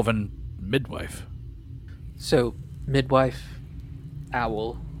dwarven midwife. So, midwife,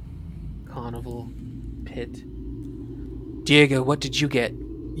 owl, carnival, pit. Diego, what did you get?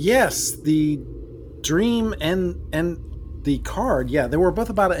 Yes, the dream and the card. Yeah, they were both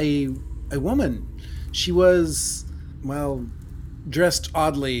about a woman. She was, well, dressed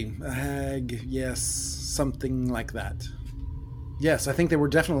oddly. A hag, yes, something like that. Yes, I think they were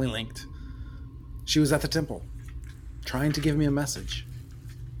definitely linked. She was at the temple, trying to give me a message.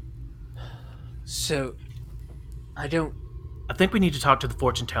 So, I think we need to talk to the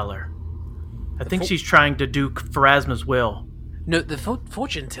fortune teller. I think she's trying to do Pharasma's will. No, the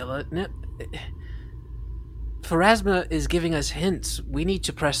fortune teller. No, Pharasma is giving us hints. We need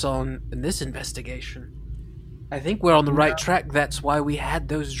to press on in this investigation. I think we're on the right track. That's why we had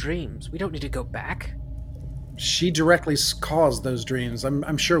those dreams. We don't need to go back. She directly caused those dreams.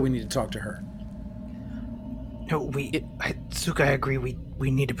 I'm sure we need to talk to her. No, Suka, I agree.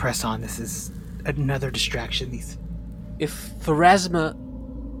 We need to press on. This is another distraction. If Pharasma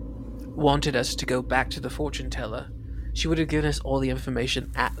wanted us to go back to the fortune teller, she would have given us all the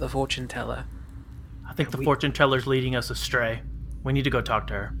information at the fortune teller. I think the fortune teller's leading us astray. We need to go talk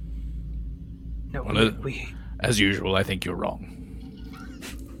to her. No, as usual, I think you're wrong.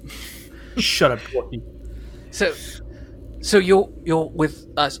 Shut up, Dwarfy. So you're with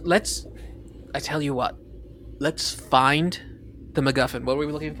us. I tell you what. Let's find the MacGuffin. What were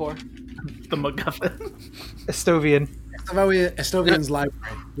we looking for? The MacGuffin. Estovian. Estovian's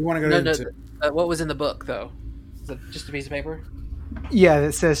library. We want to go into. What was in the book, though? Is it just a piece of paper? Yeah,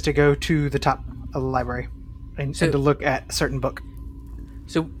 it says to go to the top of the library and to look at a certain book.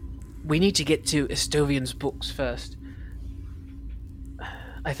 So we need to get to Estovian's books first.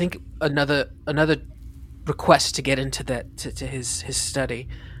 I think another request to get into that to his study.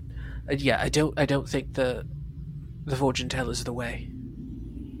 I don't think the fortune teller's the way.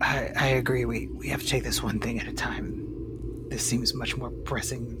 I agree. We have to take this one thing at a time. This seems much more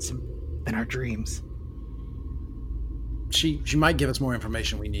pressing than our dreams. She might give us more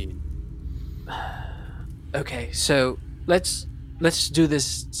information we need. Okay, so let's do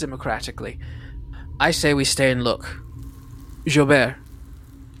this democratically. I say we stay and look. Jobert.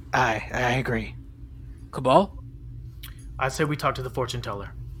 I agree. Cabal? I say we talk to the fortune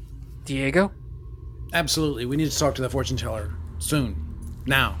teller. Diego? Absolutely. We need to talk to the fortune teller soon.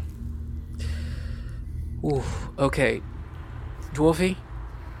 Now. Ooh, okay. Dwarfy,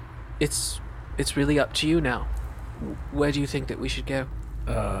 it's really up to you now. Where do you think that we should go?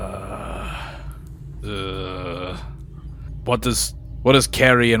 What does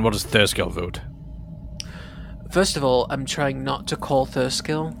Carrie and what does Thurskill vote? First of all, I'm trying not to call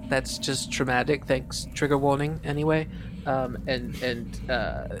Thurskill. That's just traumatic. Thanks. Trigger warning. Anyway, and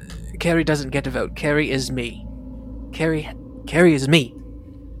Carrie doesn't get a vote. Carrie is me. Carrie is me.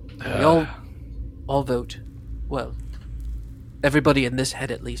 We all vote. Well, everybody in this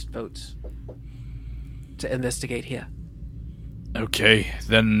head at least votes to investigate here. Okay,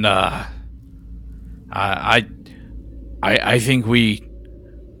 then I think we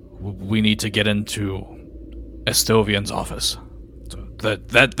need to get into Estovian's office. So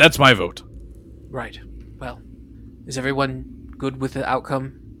that's my vote. Right. Well, is everyone good with the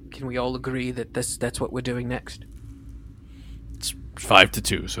outcome? Can we all agree that that's what we're doing next? It's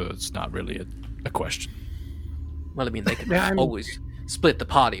 5-2, so it's not really a question. Well, I mean, they can Yeah, always split the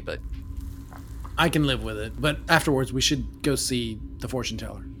party, but I can live with it, but afterwards we should go see the fortune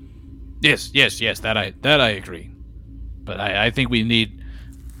teller. Yes, that I agree. But I think we need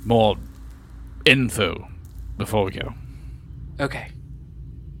more info before we go. okay.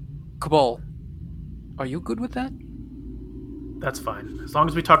 Cabal, are you good with that? That's fine. As long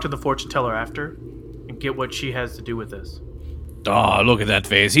as we talk to the fortune teller after and get what she has to do with this. Oh, look at that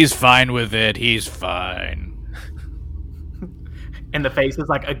face. He's fine with it. He's fine. And the face is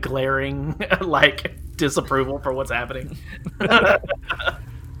like a glaring, like, disapproval for what's happening. And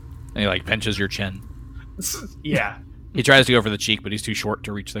he like pinches your chin. Yeah. He tries to go for the cheek, but he's too short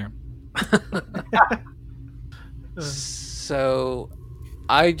to reach there. So,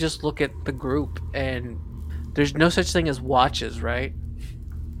 I just look at the group, and there's no such thing as watches, right?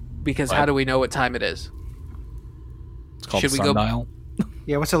 Because how What? do we know what time it is? It's called Should we go- sundial.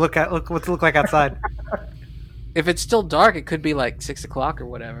 Yeah, what's it look like outside? If it's still dark, it could be like 6 o'clock or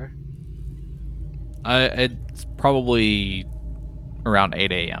whatever. It's probably around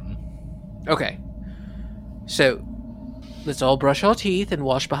 8 a.m. Okay. So, let's all brush our teeth and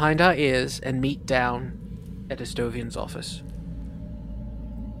wash behind our ears and meet down at Estovian's office.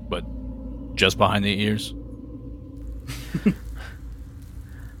 But just behind the ears.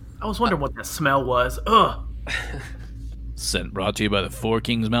 I was wondering what that smell was. Ugh. Scent brought to you by the Four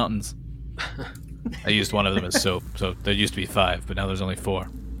Kings Mountains. I used one of them as soap, so there used to be 5, but now there's only 4.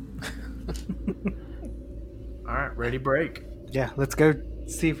 All right, ready, break. Yeah, let's go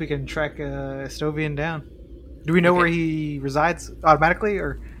see if we can track Estovian down. Do we know where he resides automatically,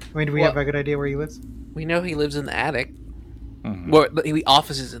 or do we have a good idea where he lives? We know he lives in the attic. Mhm. Well, he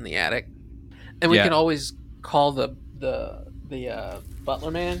offices in the attic, and we Yeah. can always call the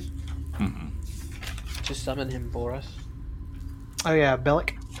butler man to summon him for us. Oh yeah,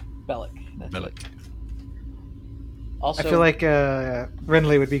 Bellic. Bellic. That's Bellic. it. Also, I feel like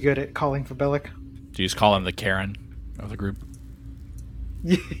Renly would be good at calling for Bellic. Do you just call him the Karen of the group?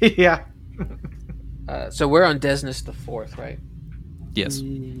 Yeah. so we're on Desnus the 4th, right? Yes.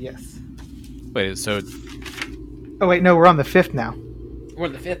 Yes. Wait, so Oh wait, no, we're on the 5th now, We're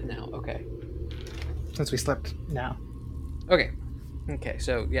on the 5th now. Okay. since we slept now. Okay. Okay.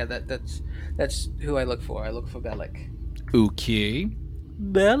 So yeah, that's who I look for. I look for Bellic. okay.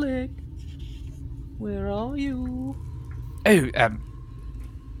 Bellic, where are you? Oh,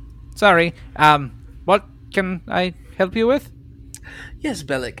 sorry. What can I help you with? Yes,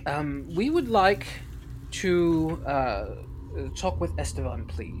 Bellic. We would like to talk with Esteban,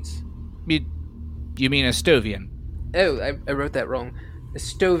 please. You mean Estovian? Oh, I wrote that wrong.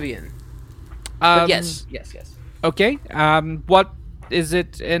 Estovian. But yes. Okay. What is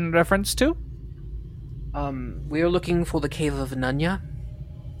it in reference to? We are looking for the Cave of Nunya.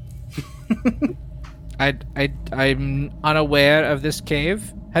 I'm unaware of this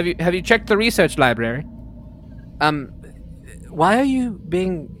cave. Have you checked the research library? Why are you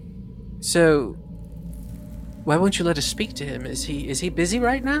being so? Why won't you let us speak to him? Is he busy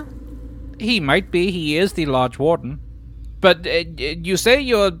right now? He might be. He is the Lodge Warden. But you say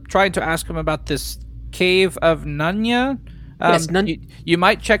you're trying to ask him about this Cave of Nunya? Yes, you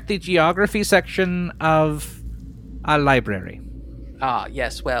might check the geography section of our library. Ah,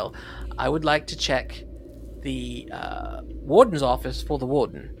 yes. Well, I would like to check the warden's office for the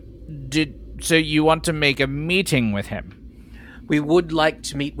warden. So you want to make a meeting with him? We would like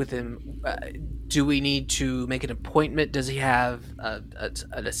to meet with him. Do we need to make an appointment? Does he have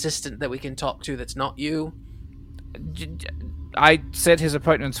an assistant that we can talk to that's not you? I set his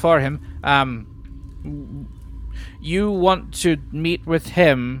appointments for him. You want to meet with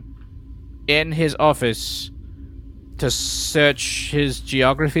him in his office to search his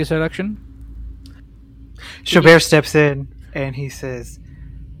geography selection? Chabert steps in and he says,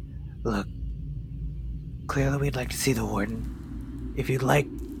 "Look, clearly we'd like to see the warden. If you'd like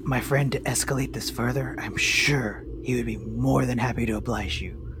my friend to escalate this further, I'm sure he would be more than happy to oblige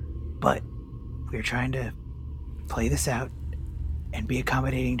you. But we're trying to play this out and be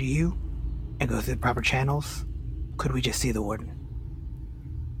accommodating to you and go through the proper channels. Could we just see the warden?"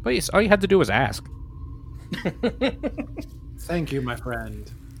 Please, all you had to do was ask. Thank you, my friend.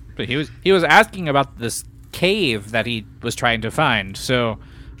 But he was asking about this cave that he was trying to find, so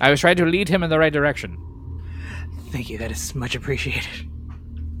I was trying to lead him in the right direction. Thank you, that is much appreciated.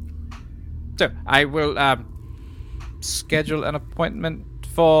 So I will schedule an appointment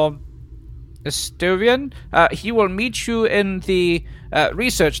for Estovian. He will meet you in the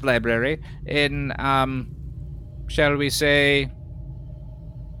research library in, shall we say,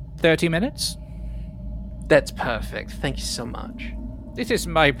 30 minutes? That's perfect. Thank you so much. It is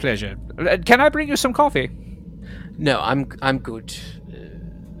my pleasure. Can I bring you some coffee? No, I'm good.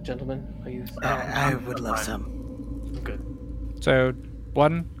 Gentlemen, are you? I would love some. Good. So,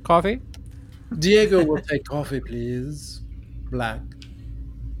 one coffee? Diego will take coffee, please. Black.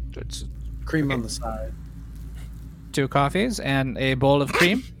 It's Cream on the side. 2 coffees and a bowl of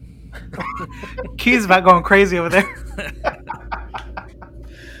cream. Key's about going crazy over there.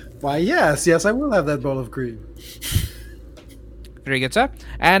 Why, yes, I will have that bowl of cream. Very good, sir.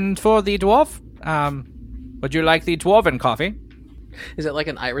 And for the dwarf, would you like the dwarven coffee? Is it like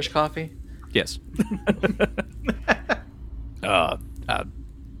an Irish coffee? Yes.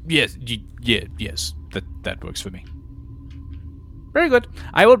 Yes, yes. That works for me. Very good.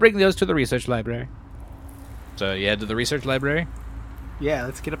 I will bring those to the research library. So you head to the research library? Yeah,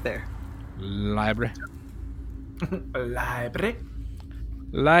 let's get up there. Library.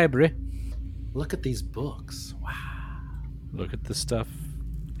 Library. Look at these books. Wow. Look at the stuff.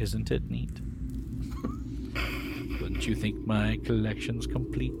 Isn't it neat? Wouldn't you think my collection's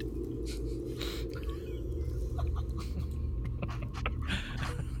complete?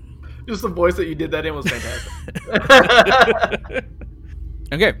 Just the voice that you did that in was fantastic.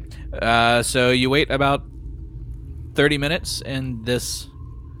 Okay. So you wait about 30 minutes in this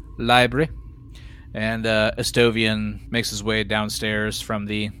library. And Estovian makes his way downstairs from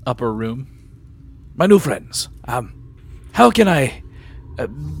the upper room. My new friends, how can I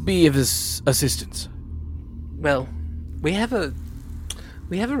be of this assistance? Well, we have a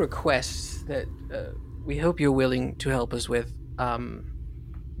request that we hope you're willing to help us with.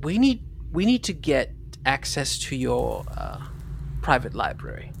 We need to get access to your private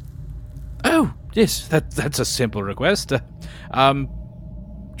library. Oh, yes, that's a simple request. Would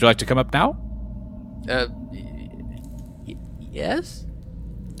you like to come up now? Yes?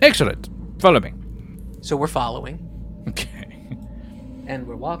 Excellent. Follow me. So we're following. Okay. And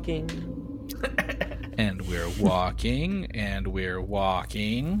we're walking. And we're walking, and we're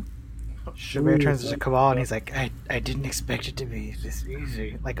walking. Chabert turns to Cabal and he's like, I didn't expect it to be this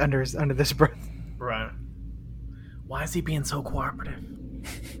easy. Like under this breath. Right. Why is he being so cooperative?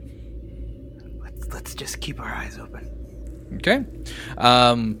 Let's just keep our eyes open. Okay.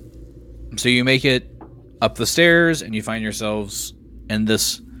 So you make it up the stairs, and you find yourselves in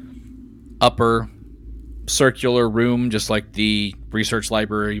this upper circular room, just like the research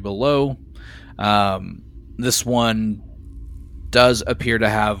library below. This one does appear to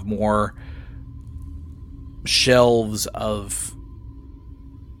have more shelves of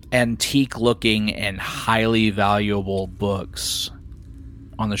antique-looking and highly valuable books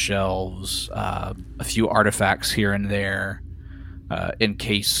on the shelves. A few artifacts here and there,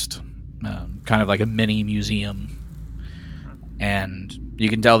 encased, kind of like a mini museum. And you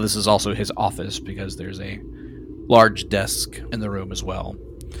can tell this is also his office because there's a large desk in the room as well.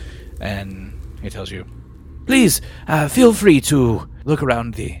 And he tells you, please, feel free to look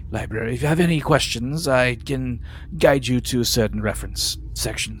around the library. If you have any questions, I can guide you to certain reference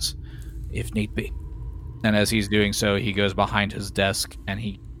sections, if need be. And as he's doing so, he goes behind his desk and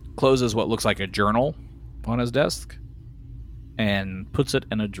he closes what looks like a journal on his desk and puts it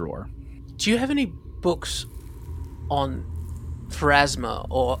in a drawer. Do you have any books on Pharasma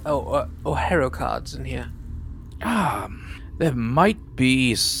or hero cards in here? There might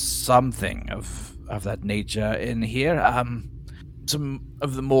be something of that nature in here. Some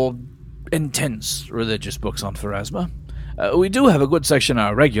of the more intense religious books on Pharasma. We do have a good section in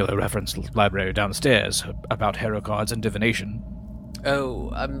our regular reference library downstairs about hero cards and divination.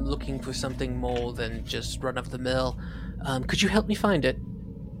 Oh, I'm looking for something more than just run-of-the-mill. Could you help me find it?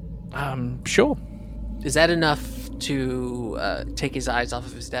 Sure. Is that enough to take his eyes off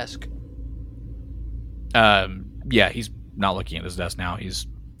of his desk? Yeah, he's not looking at his desk now. He's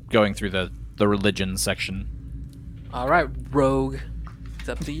going through the religion section. All right, rogue. It's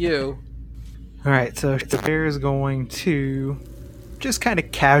up to you. All right, so the bear is going to just kind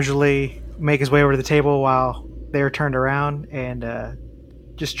of casually make his way over to the table while they're turned around and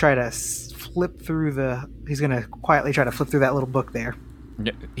just try to flip through he's going to quietly try to flip through that little book there.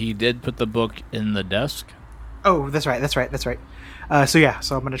 Yeah, he did put the book in the desk. Oh, that's right. So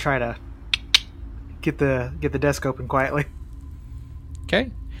I'm going to try to get the desk open quietly.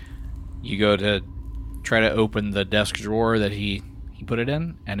 Okay. You go to try to open the desk drawer that he put it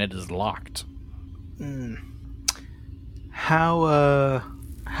in, and it is locked. How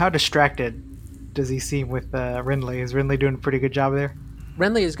distracted does he seem with Renly? Is Renly doing a pretty good job there?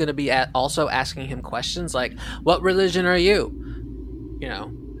 Renly is going to be also asking him questions like, "What religion are you?" You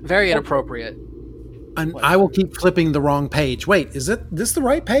know, very inappropriate. And I will keep flipping the wrong page. Wait, is this the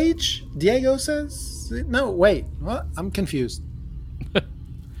right page? Diego says? No, wait. What? I'm confused.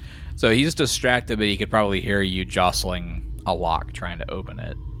 So he's distracted, but he could probably hear you jostling a lock trying to open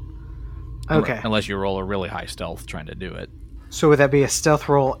it. Okay. Unless you roll a really high stealth trying to do it. So would that be a stealth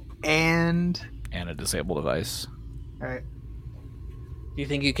roll and a disable device? All right. Do you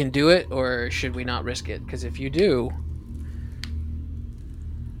think you can do it, or should we not risk it? Because if you do,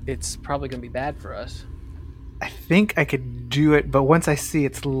 it's probably going to be bad for us. I think I could do it, but once I see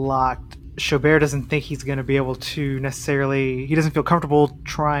it's locked, Chaubert doesn't think he's going to be able to necessarily... He doesn't feel comfortable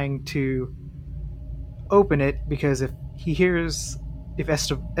trying to open it, because if he hears... If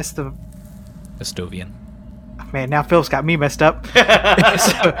Estovian. Man, now Phil's got me messed up.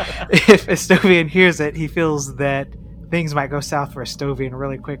 If Estovian hears it, he feels that things might go south for Estovian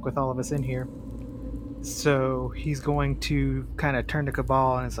really quick with all of us in here. So he's going to kind of turn to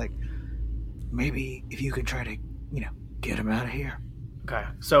Cabal, and it's like, maybe if you can try to, get him out of here. Okay,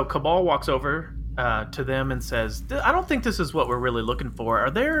 so Cabal walks over to them and says, I don't think this is what we're really looking for.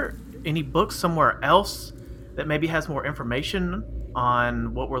 Are there any books somewhere else that maybe has more information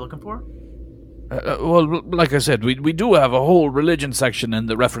on what we're looking for? Well, like I said, we do have a whole religion section in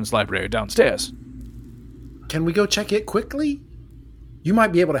the reference library downstairs. Can we go check it quickly? You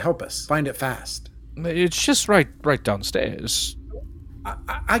might be able to help us find it fast. It's just right downstairs.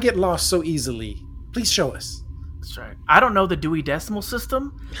 I get lost so easily. Please show us. That's right. I don't know the Dewey Decimal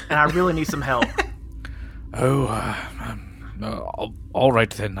System, and I really need some help. All right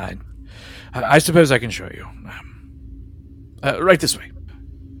then. I suppose I can show you. Right this way.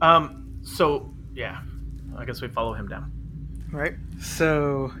 So, yeah. I guess we follow him down. All right.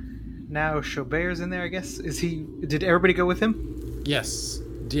 So now Chaubert's in there, I guess. Did everybody go with him? Yes.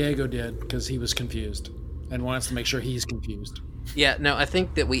 Diego did, because he was confused and wants to make sure he's confused. Yeah, no, I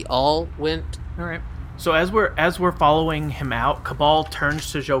think that we all went. All right. So as we're following him out, Cabal turns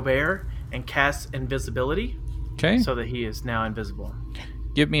to Jaubert and casts invisibility. Okay. So that he is now invisible.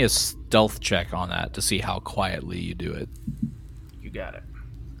 Give me a stealth check on that to see how quietly you do it. You got it.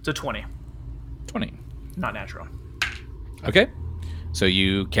 It's a 20. 20. Not natural. Okay. So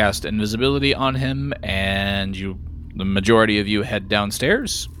you cast invisibility on him, and the majority of you head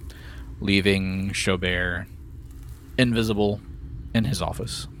downstairs, leaving Chaubert invisible in his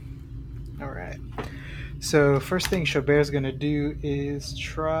office. All right. So first thing Chaubert's going to do is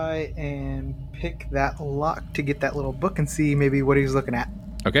try and pick that lock to get that little book and see maybe what he's looking at.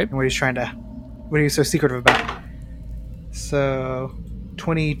 Okay. And what he's so secretive about. So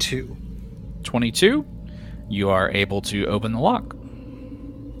 22. 22. You are able to open the lock.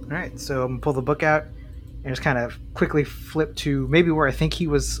 All right. So I'm going to pull the book out and just kind of quickly flip to maybe where I think he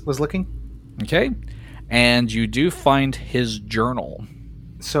was looking. Okay. And you do find his journal.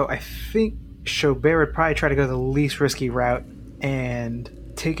 So I think Chaubert would probably try to go the least risky route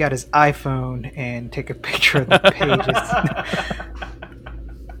and take out his iPhone and take a picture of the pages.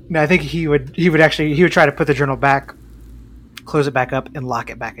 No, I think he would try to put the journal back, close it back up, and lock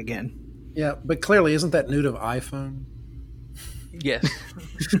it back again. Yeah, but clearly, isn't that nude of iPhone? Yes.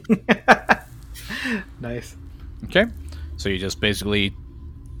 Nice. Okay. So you just basically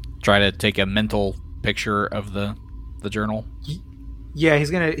try to take a mental picture of the journal. Yeah,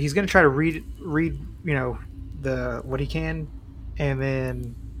 he's gonna try to read what he can and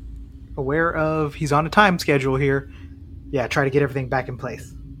then aware of he's on a time schedule here. Yeah, try to get everything back in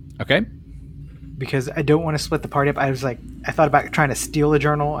place. Okay. Because I don't want to split the party up. I thought about trying to steal the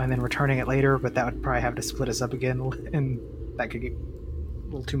journal and then returning it later, but that would probably have to split us up again, and that could get a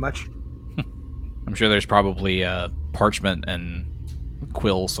little too much. I'm sure there's probably parchment and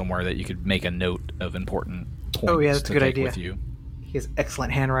quill somewhere that you could make a note of important points. Oh yeah, that's a good idea. With you. He has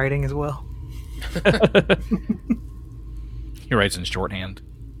excellent handwriting as well. He writes in shorthand.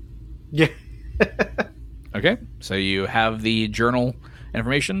 Yeah. Okay, so you have the journal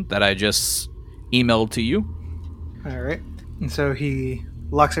information that I just emailed to you. All right. And so he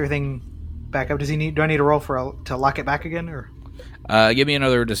locks everything back up. Do I need a roll to lock it back again, or? Give me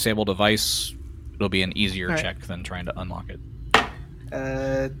another disable device. It'll be an easier All right. check than trying to unlock it.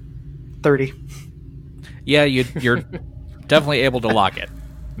 30. Yeah, you're definitely able to lock it.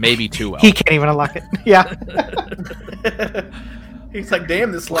 Maybe too well. He can't even unlock it. Yeah. He's like,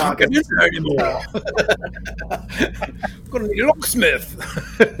 damn, this lock. Can't get in there anymore. I'm gonna need a locksmith.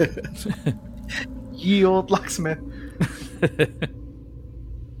 Ye old locksmith. All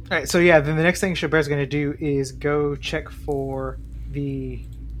right, so yeah, then the next thing Chaubert's going to do is go check for the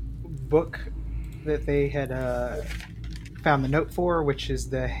book that they had found the note for, which is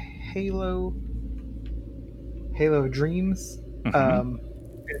the Halo Dreams. Mhm.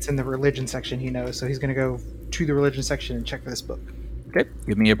 It's in the religion section, he knows, so he's going to go to the religion section and check for this book. Okay,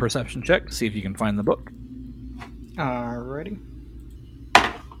 give me a perception check to see if you can find the book. Alrighty.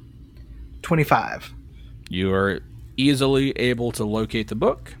 25. You are easily able to locate the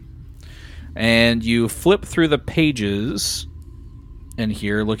book, and you flip through the pages in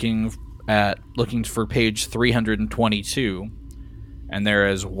here looking for page 322, and there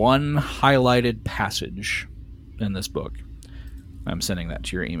is one highlighted passage in this book. I'm sending that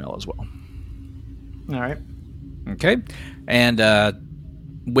to your email as well. All right. Okay, and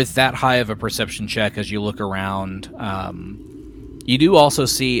with that high of a perception check, as you look around, you do also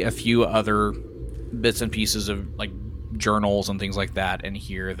see a few other bits and pieces of like journals and things like that in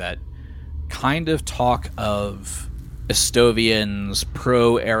here that kind of talk of Estovian's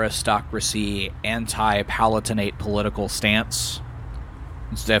pro-aristocracy, anti-Palatinate political stance.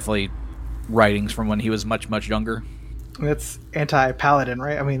 It's definitely writings from when he was much, much younger. That's anti-paladin,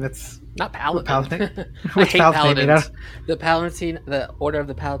 right? I mean, that's Not Paladin. Paladin. I What's hate Paladin, Paladins. The Palatine, the Order of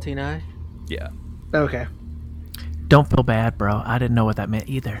the Palatini. Yeah. okay. Don't feel bad, bro. I didn't know what that meant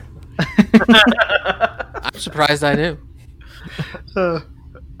either. I'm surprised I knew. I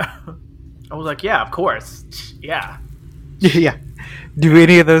was like, yeah, of course. Yeah. Yeah. Do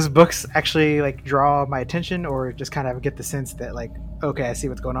any of those books actually like draw my attention, or just kind of get the sense that like, okay, I see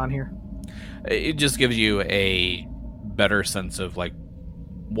what's going on here? It just gives you a better sense of like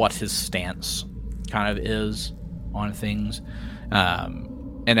what his stance kind of is on things.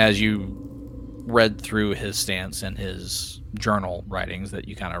 And as you read through his stance and his journal writings that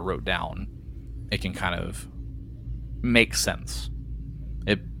you kind of wrote down, it can kind of make sense.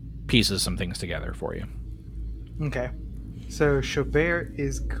 It pieces some things together for you. Okay. So Chaubert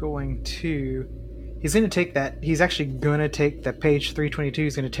is going to... He's actually going to take the page 322.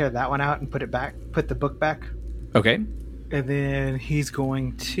 He's going to tear that one out and put the book back. Okay. And then he's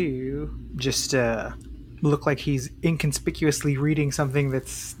going to just look like he's inconspicuously reading something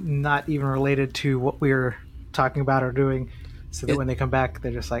that's not even related to what we're talking about or doing, so that when they come back,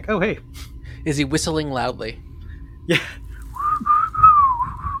 they're just like, oh, hey. Is he whistling loudly? Yeah.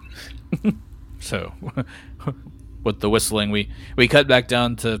 So, with the whistling, we cut back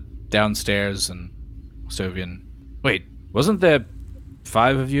down to downstairs, and Estovian... Wait, wasn't there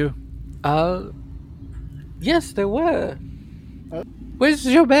 5 of you? Yes, there were. Where's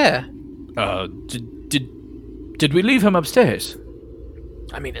Joubert? Did we leave him upstairs?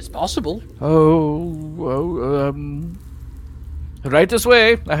 I mean, it's possible. Right this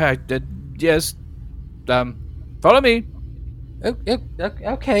way. Yes. Follow me.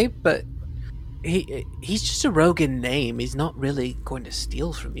 Okay, but he's just a rogue in name. He's not really going to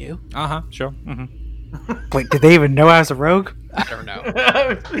steal from you. Sure. Mm-hmm. Wait, did they even know I was a rogue? I don't know.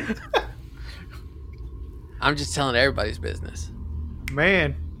 I'm just telling everybody's business.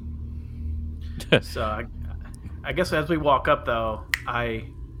 Man. So I guess as we walk up, though, I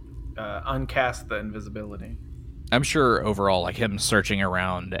uncast the invisibility. I'm sure overall, like him searching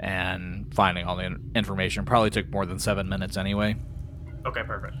around and finding all the information probably took more than 7 minutes anyway. Okay,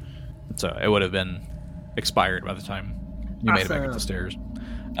 perfect. So it would have been expired by the time you made it back up the stairs.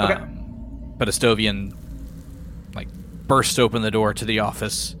 Okay. But Estovian like bursts open the door to the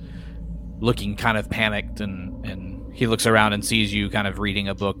office, looking kind of panicked, and he looks around and sees you kind of reading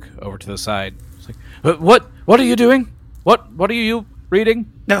a book over to the side. It's like, what are you doing? What are you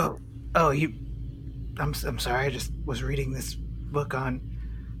reading? No. Oh, you. I'm sorry. I just was reading this book on.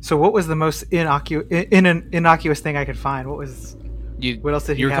 So, what was the most innocuous thing I could find? What else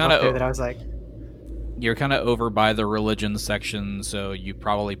did he have up there that I was like? You're kind of over by the religion section, so you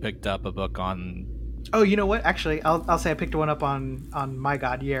probably picked up a book on. Oh, you know what? Actually, I'll say I picked one up on my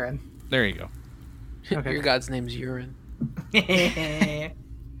god Yeren. There you go. Okay. Your god's name's Urine.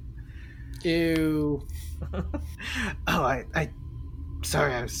 Ew. Oh, I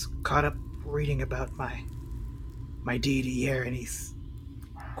sorry, I was caught up reading about my deity Yeren. He's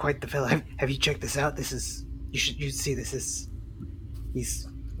quite the fellow. Have you checked this out? You should see this. He's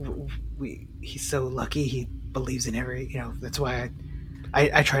so lucky. He believes in that's why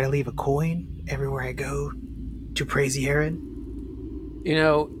I try to leave a coin everywhere I go to praise Yeren.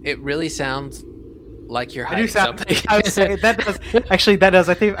 It really sounds like you're hiding something. I would say that does. Actually, that does.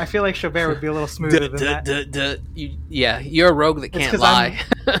 I feel like Chaubert would be a little smoother than that. You're a rogue that can't lie.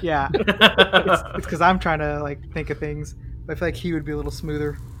 Yeah, it's because I'm trying to think of things. But I feel like he would be a little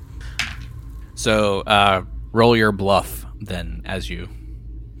smoother. So roll your bluff then as you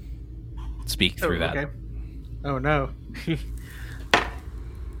speak through that. Okay. Oh no.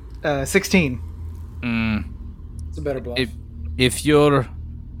 16. It's a better bluff. If you're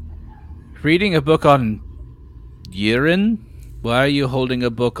reading a book on Yeren, why are you holding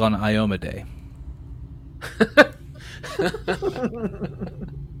a book on Iomade?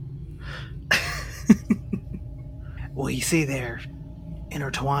 Well, you see, they're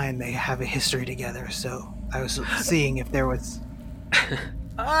intertwined. They have a history together. So I was seeing if there was.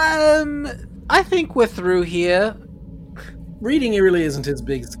 I think we're through here. Reading really isn't his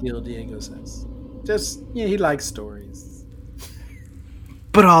big skill, Diego says. Just, he likes stories.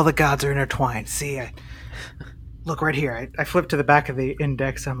 But all the gods are intertwined. See, look right here. I flip to the back of the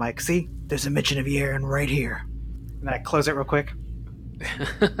index. And I'm like, see, there's a mention of Yeren right here. And then I close it real quick.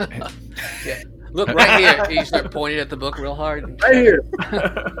 Yeah. Look right here. You start pointing at the book real hard. Right here.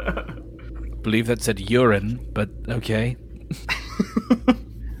 Believe that said Yeren, but okay.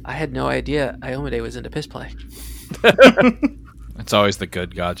 I had no idea Iomade was into piss play. It's always the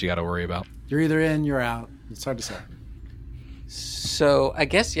good gods you got to worry about. You're either in, you're out. It's hard to say. So I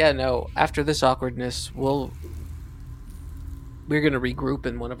guess after this awkwardness, we're gonna regroup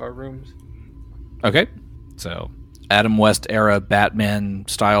in one of our rooms. Okay. So Adam West era Batman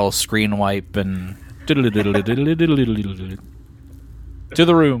style screen wipe and to the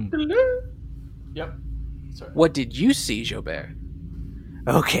room. Yep. Sorry. What did you see, Jobert?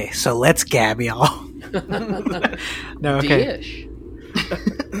 Okay, so let's gab, y'all. No, okay. Dish.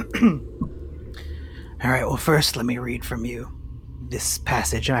 All right, well, first let me read from you this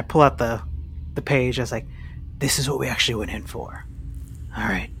passage. And I pull out the page. I was like, this is what we actually went in for. All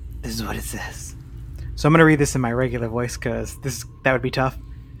right, this is what it says. So I'm going to read this in my regular voice because that would be tough.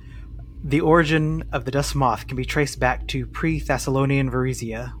 The origin of the Dusk Moth can be traced back to pre-Thessalonian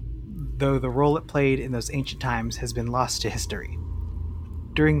Varizia, though the role it played in those ancient times has been lost to history.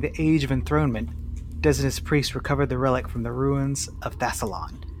 During the Age of Enthronement, Desinus priests recovered the relic from the ruins of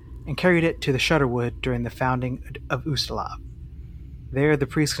Thassalon and carried it to the Shudderwood during the founding of Ustalav. There, the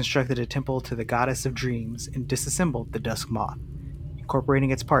priests constructed a temple to the goddess of dreams and disassembled the Dusk Moth,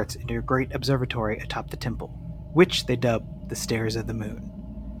 incorporating its parts into a great observatory atop the temple, which they dubbed the Stairs of the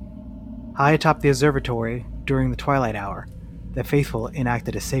Moon. High atop the observatory, during the twilight hour, the faithful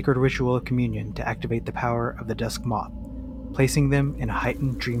enacted a sacred ritual of communion to activate the power of the Dusk Moth, placing them in a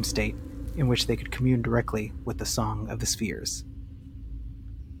heightened dream state in which they could commune directly with the Song of the Spheres.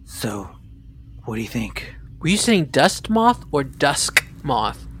 So, what do you think? Were you saying Dust Moth or Dusk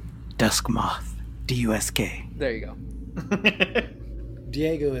Moth? Dusk Moth. D-U-S-K. There you go.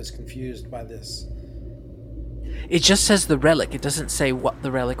 Diego is confused by this. It just says the relic. It doesn't say what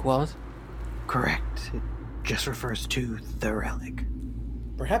the relic was. Correct. It just refers to the relic.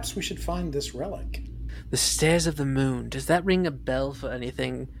 Perhaps we should find this relic. The Stairs of the Moon. Does that ring a bell for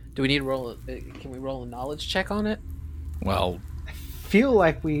anything? Do we need to roll? Can we roll a knowledge check on it? Well, Feel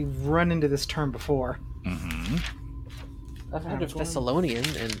like we've run into this term before. I've heard of Thessalonian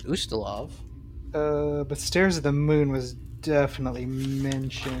and Ustalav. But Stairs of the Moon was definitely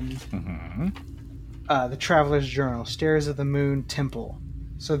mentioned. The Traveler's Journal, Stairs of the Moon Temple.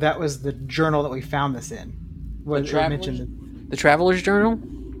 So that was the journal that we found this in. What The Traveler's Journal?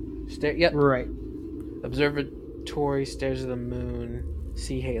 Yep. Right. Observatory, Stairs of the Moon,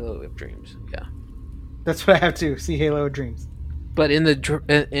 Sea Halo of Dreams. Yeah. That's what I have too. See Halo of Dreams. But in the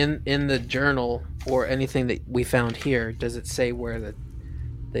journal or anything that we found here, does it say where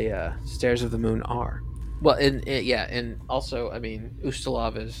the Stairs of the Moon are? Well, and also, I mean,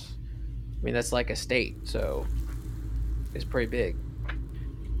 Ustalav is, that's like a state, so is pretty big.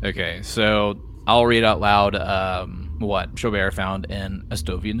 Okay, so I'll read out loud what Chaubert found in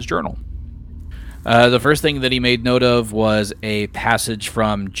Estovian's journal. The first thing that he made note of was a passage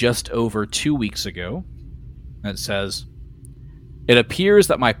from just over 2 weeks ago. It says, "It appears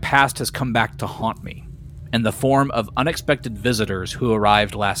that my past has come back to haunt me, in the form of unexpected visitors who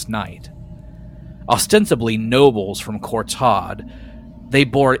arrived last night. Ostensibly nobles from Courtaud, they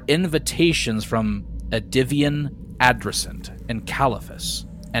bore invitations from Edivian Adressant and Caliphus,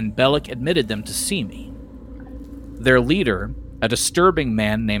 and Bellic admitted them to see me. Their leader, a disturbing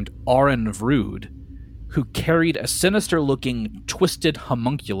man named Auron Vrood, who carried a sinister-looking, twisted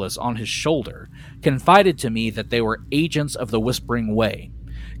homunculus on his shoulder, confided to me that they were agents of the Whispering Way,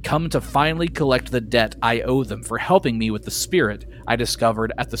 come to finally collect the debt I owe them for helping me with the spirit I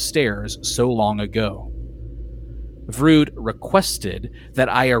discovered at the stairs so long ago. Vrood requested that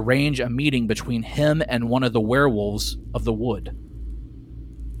I arrange a meeting between him and one of the werewolves of the wood.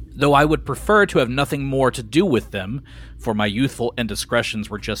 Though I would prefer to have nothing more to do with them, for my youthful indiscretions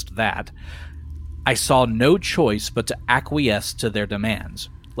were just that, I saw no choice but to acquiesce to their demands,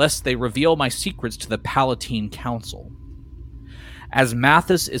 lest they reveal my secrets to the Palatine Council. As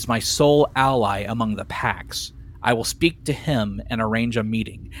Mathis is my sole ally among the packs, I will speak to him and arrange a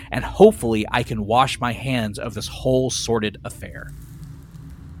meeting, and hopefully I can wash my hands of this whole sordid affair."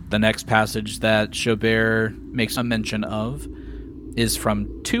 The next passage that Chaubert makes a mention of is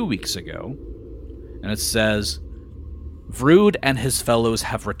from 2 weeks ago, and it says, "Vrood and his fellows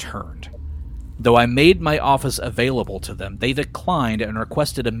have returned. Though I made my office available to them, they declined and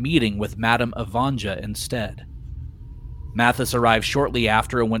requested a meeting with Madame Evanja instead. Mathis arrived shortly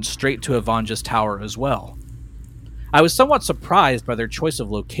after and went straight to Evanja's tower as well. I was somewhat surprised by their choice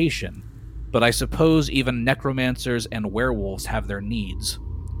of location, but I suppose even necromancers and werewolves have their needs.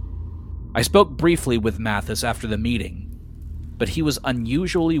 I spoke briefly with Mathis after the meeting, but he was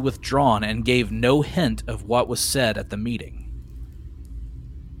unusually withdrawn and gave no hint of what was said at the meeting."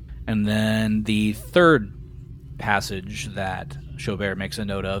 And then the third passage that Chaubert makes a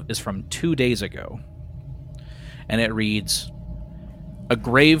note of is from 2 days ago. And it reads, "A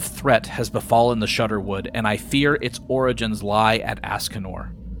grave threat has befallen the Shudderwood, and I fear its origins lie at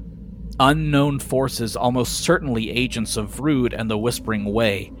Ascanor. Unknown forces, almost certainly agents of Vrood and the Whispering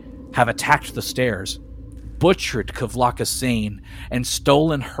Way, have attacked the stairs, butchered Kavlaka Sane, and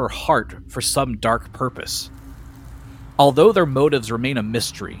stolen her heart for some dark purpose. Although their motives remain a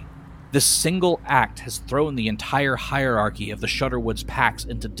mystery, this single act has thrown the entire hierarchy of the Shudderwood's packs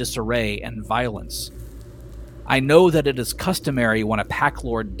into disarray and violence. I know that it is customary when a pack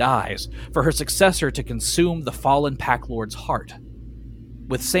lord dies for her successor to consume the fallen pack lord's heart.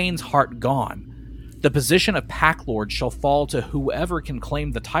 With Sane's heart gone, the position of pack lord shall fall to whoever can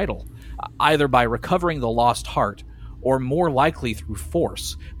claim the title, either by recovering the lost heart, or more likely through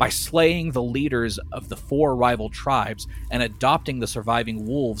force, by slaying the leaders of the 4 rival tribes and adopting the surviving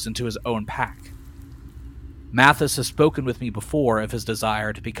wolves into his own pack. Mathis has spoken with me before of his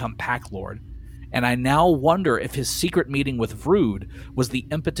desire to become pack lord, and I now wonder if his secret meeting with Vrood was the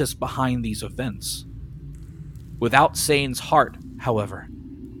impetus behind these events. Without Sane's heart, however,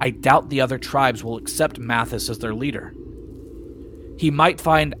 I doubt the other tribes will accept Mathis as their leader. He might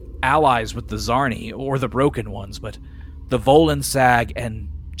find allies with the Zarni or the Broken Ones, but the Volensag and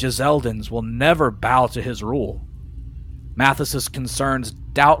Giseldans will never bow to his rule. Mathis's concerns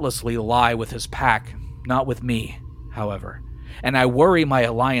doubtlessly lie with his pack, not with me, however, and I worry my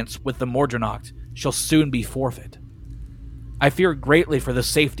alliance with the Mordrenacht shall soon be forfeit. I fear greatly for the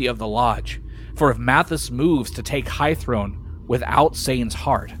safety of the Lodge, for if Mathis moves to take Highthrone without Sane's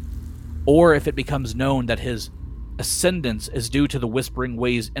heart, or if it becomes known that his ascendance is due to the Whispering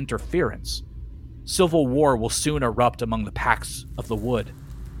Way's interference, civil war will soon erupt among the packs of the wood,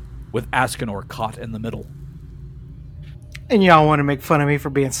 with Ascanor caught in the middle." And y'all want to make fun of me for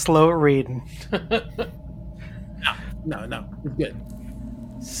being slow at reading. No, you're good.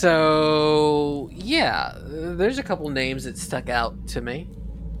 So, yeah, there's a couple names that stuck out to me.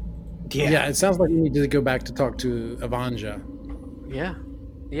 Yeah, it sounds like we need to go back to talk to Evanja.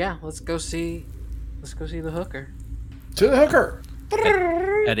 Yeah, let's go see the hooker. To the hooker!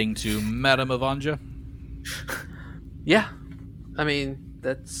 Heading to Madame Evanja. Yeah, I mean,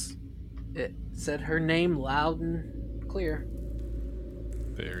 that's it. Said her name loud and clear.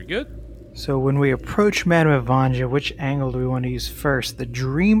 Very good. So when we approach Madame Evanja, which angle do we want to use first? The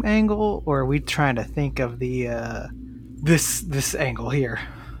dream angle, or are we trying to think of the this angle here?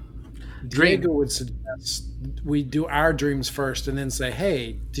 Diego would suggest we do our dreams first and then say,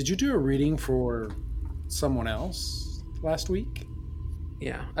 hey, did you do a reading for someone else last week?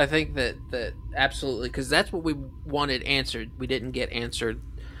 Yeah, I think that absolutely, because that's what we wanted answered. We didn't get answered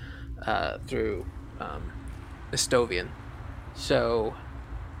through Estovian. So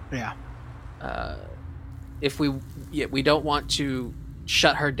Yeah. if we don't want to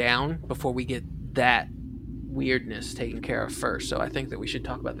shut her down before we get that weirdness taken care of first. So I think that we should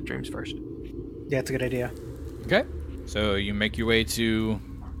talk about the dreams first. Yeah, it's a good idea. Okay. So you make your way to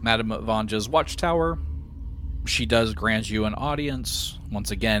Madame Vanja's watchtower. She does grant you an audience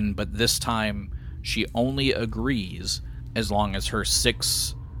once again, but this time she only agrees as long as her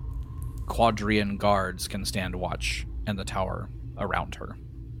 6 Quadrian guards can stand watch in the tower around her.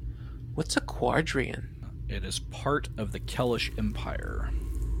 What's a Quadrian? It is part of the Kellish Empire.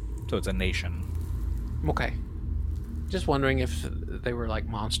 So it's a nation. Okay. Just wondering if they were like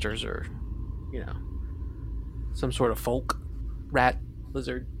monsters or, some sort of folk. Rat,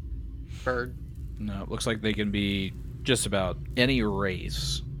 lizard, bird. No, it looks like they can be just about any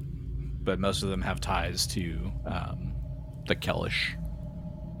race, but most of them have ties to the Kellish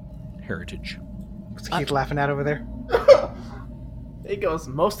heritage. What's Keith laughing at over there? He goes,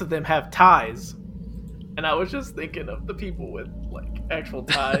 most of them have ties. And I was just thinking of the people with, like, actual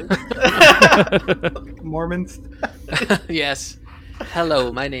ties. Mormons? Yes.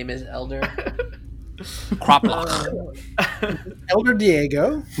 Hello, my name is Elder Croplock. Elder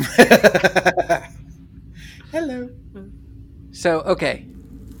Diego. Hello. So, okay.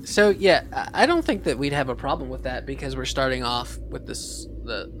 So, yeah, I don't think that we'd have a problem with that because we're starting off with this,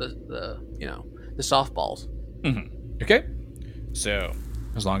 the softballs. Mm-hmm. Okay. So,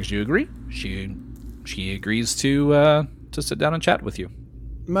 as long as you agree, she agrees to sit down and chat with you.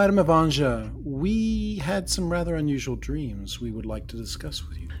 Madame Vanja, we had some rather unusual dreams we would like to discuss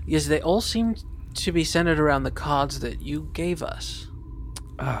with you. Yes, they all seem to be centered around the cards that you gave us.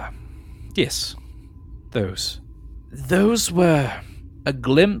 Yes. Those were a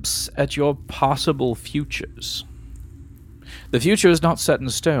glimpse at your possible futures. The future is not set in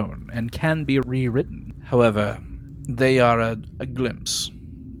stone and can be rewritten. However, they are a glimpse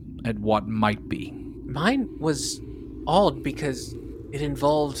at what might be. Mine was odd because it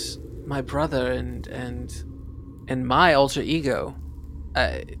involved my brother and my alter ego.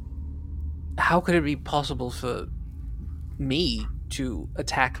 How could it be possible for me to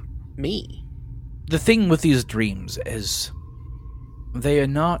attack me? The thing with these dreams is they are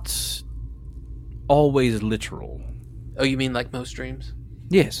not always literal. Oh, you mean like most dreams?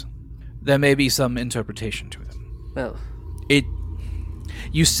 Yes. There may be some interpretation to them. Well,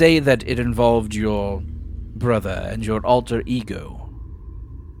 you say that it involved your brother and your alter ego.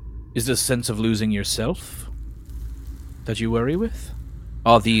 Is this sense of losing yourself that you worry with?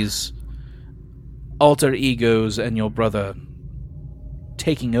 Are these alter egos and your brother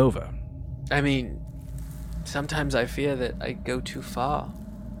taking over? I mean, sometimes I fear that I go too far.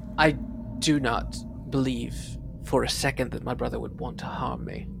 I do not believe for a second that my brother would want to harm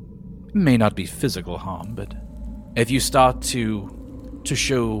me. It may not be physical harm, but if you start to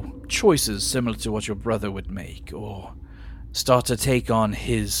show choices similar to what your brother would make, or start to take on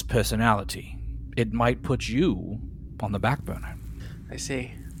his personality, it might put you on the back burner. I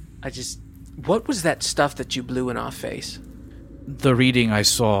see. What was that stuff that you blew in our face? The reading I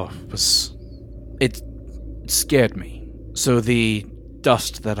saw was... It scared me. So the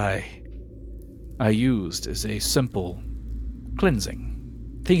dust that I used is a simple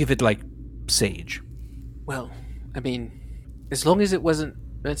cleansing. Think of it like sage. Well, I mean, as long as it wasn't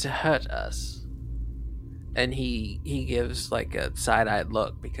meant to hurt us. And he gives like a side-eyed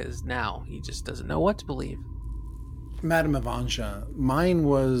look because now he just doesn't know what to believe. Madame Vanja, mine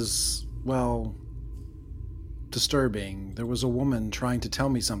was, well, disturbing. There was a woman trying to tell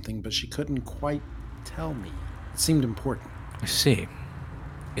me something, but she couldn't quite tell me. It seemed important. I see.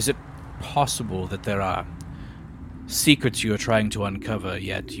 Is it possible that there are secrets you are trying to uncover,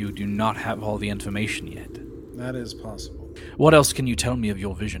 yet you do not have all the information yet? That is possible. What else can you tell me of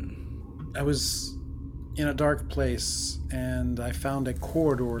your vision? I was in a dark place, and I found a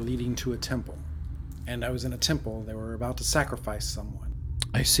corridor leading to a temple. And I was in a temple. They were about to sacrifice someone.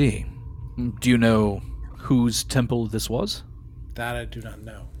 I see. Do you know whose temple this was? That I do not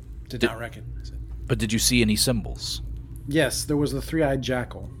know. Did not recognize it. But did you see any symbols? Yes, there was the three-eyed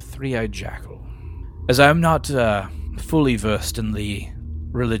jackal. Three-eyed jackal. As I am not fully versed in the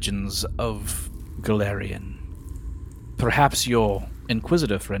religions of Galarian, perhaps your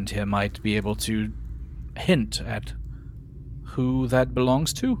inquisitor friend here might be able to hint at who that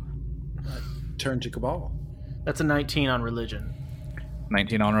belongs to? Turn to Cabal. That's a 19 on religion.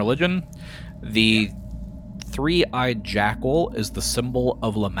 19 on religion. The three-eyed jackal is the symbol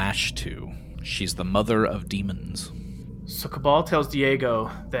of Lamashtu. She's the mother of demons. So Cabal tells Diego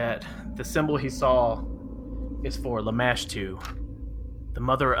that the symbol he saw is for Lamashtu, the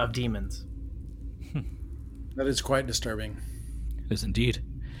mother of demons. That is quite disturbing. It is indeed.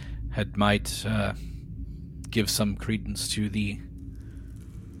 It might give some credence to the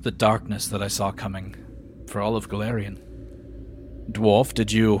darkness that I saw coming for all of Galarian. Dwarf,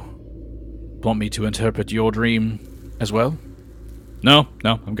 did you want me to interpret your dream as well? No,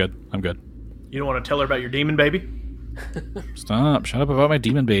 I'm good. You don't want to tell her about your demon baby? Stop. Shut up about my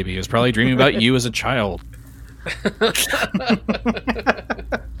demon baby. He was probably dreaming about you as a child.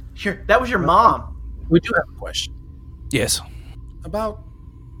 That was your mom. We do have a question Yes. about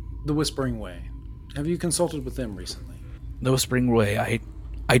the Whispering Way. Have you consulted with them recently? The Whispering Way,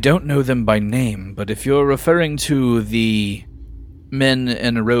 I don't know them by name, but if you're referring to the men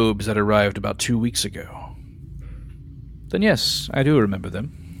in robes that arrived about 2 weeks ago, then yes, I do remember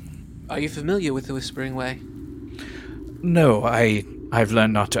them. Are you familiar with the Whispering Way? No, I've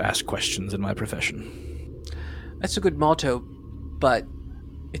learned not to ask questions in my profession. That's a good motto, but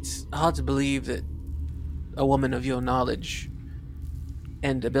it's hard to believe that a woman of your knowledge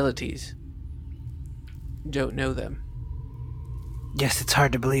and abilities don't know them. Yes, it's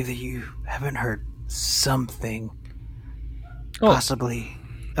hard to believe that you haven't heard something. Possibly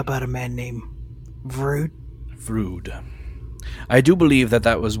about a man named Vrood. Vrood. I do believe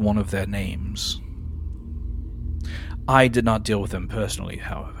that was one of their names. I did not deal with them personally,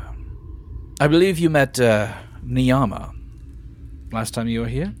 however. I believe you met Niyama last time you were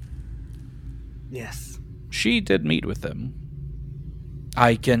here? Yes. She did meet with them.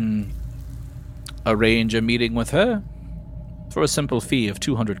 I can arrange a meeting with her for a simple fee of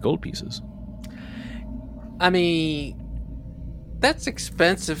 200 gold pieces. I mean, that's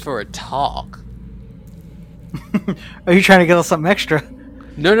expensive for a talk. Are you trying to get us something extra?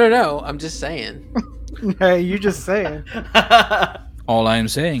 No, I'm just saying. No, you're just saying. All I am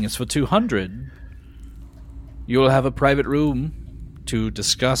saying is for 200, you'll have a private room to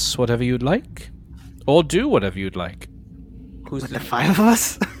discuss whatever you'd like, or do whatever you'd like. Who's With the five of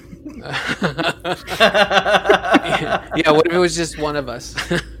us? Yeah, what if it was just one of us?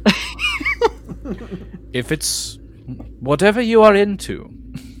 If it's whatever you are into.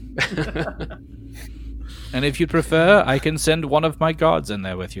 And if you prefer, I can send one of my guards in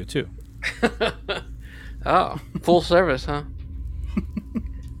there with you, too. Oh, full service, huh?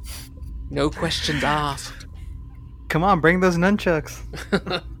 No questions asked. Come on, bring those nunchucks.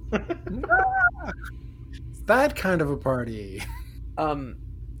 It's that kind of a party. All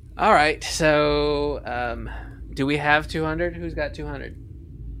right, so, do we have 200? Who's got 200?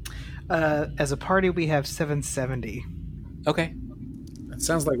 As a party, we have 770. Okay. It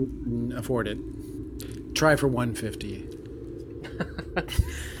sounds like we can afford it. Try for 150.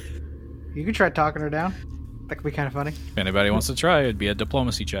 You can try talking her down. That could be kind of funny. If anybody wants to try, it'd be a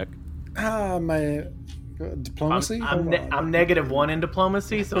diplomacy check. My diplomacy? I'm -1 in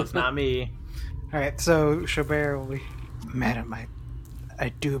diplomacy, so it's not me. All right, so Chabert will be... Madam, I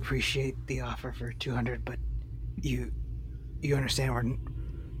do appreciate the offer for 200, but you understand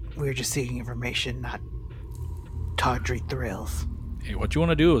we're just seeking information, not tawdry thrills. Hey, what you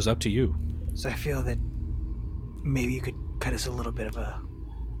want to do is up to you. So I feel that maybe you could cut us a little bit of a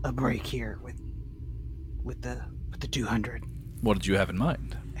break here with the 200. What did you have in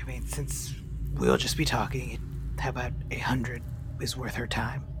mind? I mean, since we'll just be talking, how about 100 is worth her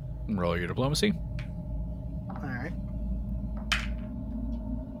time? Roll your diplomacy. All right.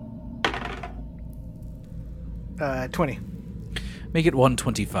 20. Make it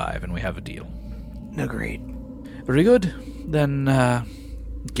 125 and we have a deal. Agreed. Very good. Then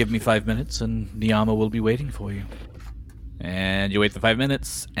give me 5 minutes and Niyama will be waiting for you. And you wait the 5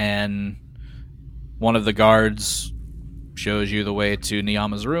 minutes and one of the guards shows you the way to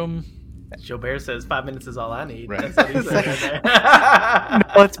Niyama's room. Jobert says 5 minutes is all I need. Right. That's what he said right there.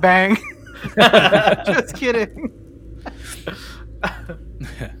 No, let's bang. Just kidding.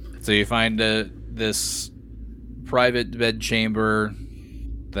 So you find this private bed chamber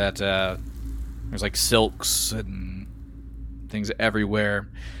that there's like silks and things everywhere,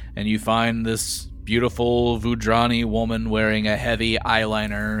 and you find this beautiful Vudrani woman wearing a heavy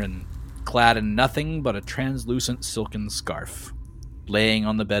eyeliner and clad in nothing but a translucent silken scarf, laying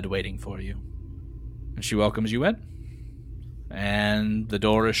on the bed waiting for you. And she welcomes you in, and the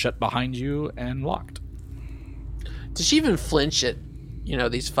door is shut behind you and locked. Did she even flinch at,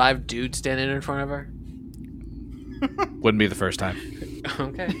 these 5 dudes standing in front of her? Wouldn't be the first time.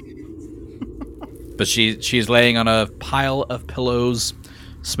 Okay. But she's laying on a pile of pillows,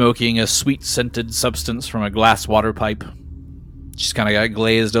 smoking a sweet-scented substance from a glass water pipe. She's kind of got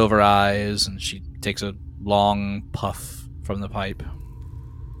glazed over eyes, and she takes a long puff from the pipe,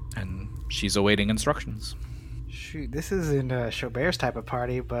 and she's awaiting instructions. Shoot, this isn't Chaubert's type of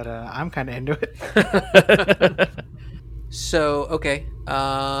party, but I'm kind of into it. So, okay.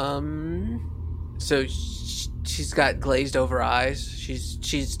 So she's got glazed over eyes.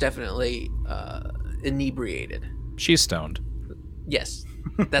 She's definitely inebriated. She's stoned. Yes,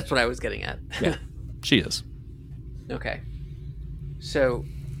 that's what I was getting at. Yeah, she is. Okay. So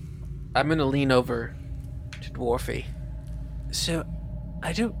I'm gonna lean over to Dwarfy. So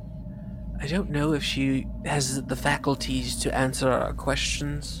I don't know if she has the faculties to answer our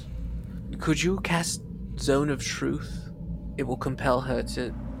questions. Could you cast Zone of Truth? It will compel her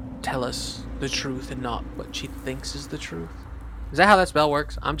to tell us the truth and not what she thinks is the truth. Is that how that spell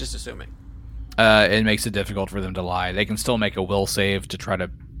works? I'm just assuming. It makes it difficult for them to lie. They can still make a will save to try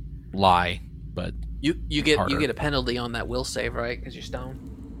to lie, but you get harder. you get a penalty on that will save, right? Because you're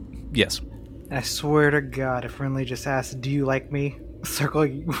stoned. Yes. I swear to God, if Renly just asks, "Do you like me?" circle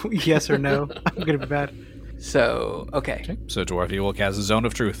yes or no, I'm gonna be bad. So okay. So Dwarfy will cast Zone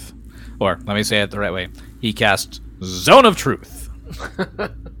of Truth. Or, let me say it the right way. He casts Zone of Truth.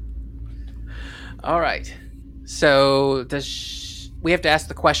 All right. So we have to ask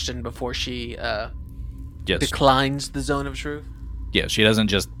the question before she Yes. declines the Zone of Truth? Yeah, she doesn't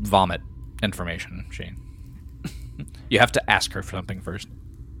just vomit information. You have to ask her for something first.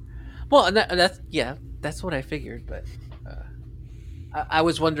 Well, that's what I figured, but I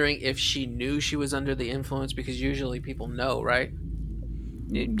was wondering if she knew she was under the influence, because usually people know, right?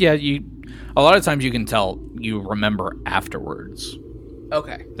 Yeah, a lot of times you can tell, you remember afterwards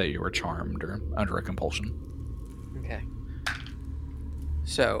Okay. that you were charmed or under a compulsion. Okay.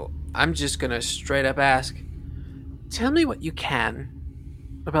 So I'm just gonna straight up ask, tell me what you can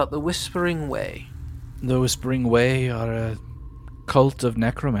about the Whispering Way. The Whispering Way are a cult of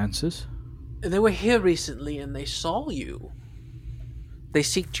necromancers. They were here recently and they saw you. They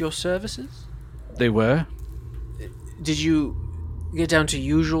seeked your services? They were. Did you get down to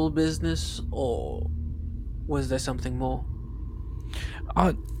usual business, or was there something more?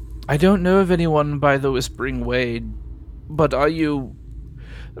 I don't know of anyone by the Whispering Way, but are you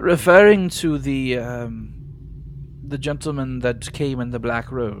referring to the gentleman that came in the black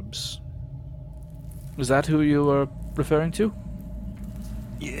robes? Was that who you were referring to?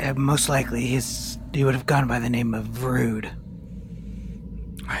 Yeah, most likely he would have gone by the name of Vrood.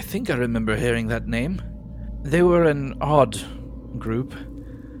 I think I remember hearing that name. They were an odd group.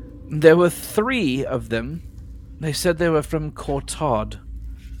 There were 3 of them. They said they were from Cortad.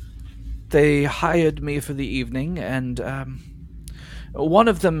 They hired me for the evening, and one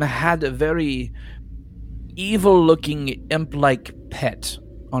of them had a very evil-looking imp-like pet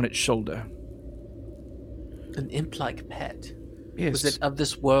on its shoulder. An imp-like pet? Yes. Was it of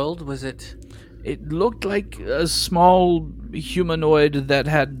this world? Was it... It looked like a small humanoid that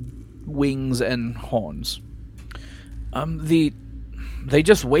had wings and horns. They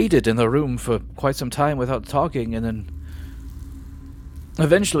just waited in the room for quite some time without talking, and then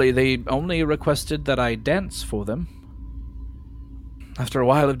eventually they only requested that I dance for them. After a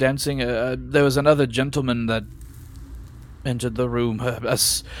while of dancing, there was another gentleman that entered the room, a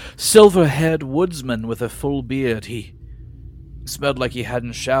silver-haired woodsman with a full beard. He smelled like he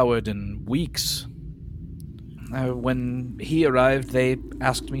hadn't showered in weeks. When he arrived, they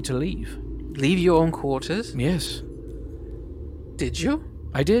asked me to leave. Leave your own quarters? Yes. Did you?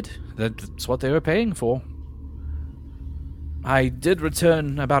 I did. That's what they were paying for. I did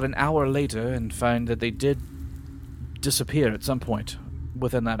return about an hour later and find that they did disappear at some point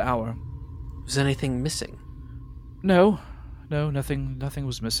within that hour. Was anything missing? No, nothing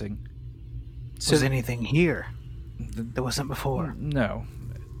was missing. Was anything here that wasn't before? No.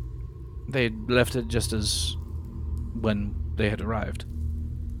 They left it just as when they had arrived.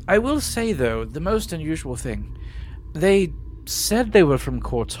 I will say, though, the most unusual thing, they said they were from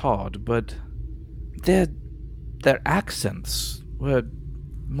Cortad, but their accents were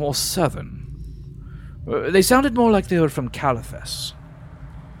more southern. They sounded more like they were from Califes.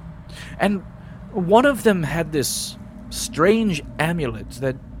 And one of them had this strange amulet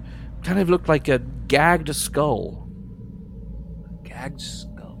that kind of looked like a gagged skull. Gagged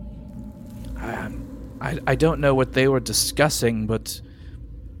skull? I don't know what they were discussing, but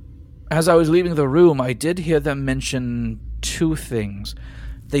as I was leaving the room, I did hear them mention 2 things.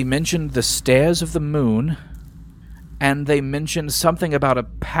 They mentioned the Stairs of the Moon, and they mentioned something about a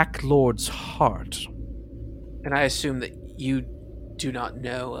Pack Lord's heart. And I assume that you do not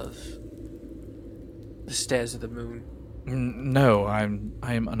know of the Stairs of the Moon. No, I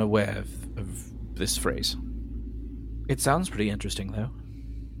am unaware of this phrase. It sounds pretty interesting, though.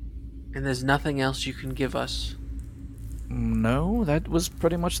 And there's nothing else you can give us? No, that was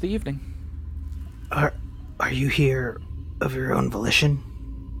pretty much the evening. Are you here of your own volition?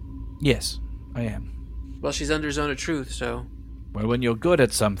 Yes, I am. Well, she's under Zone of Truth, so... Well, when you're good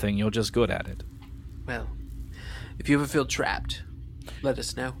at something, you're just good at it. Well, if you ever feel trapped, let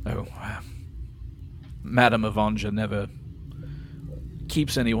us know. Oh, Madame Avanja never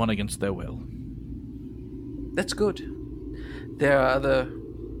keeps anyone against their will. That's good. There are other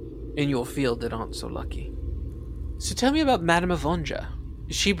in your field that aren't so lucky. So tell me about Madame Avanja.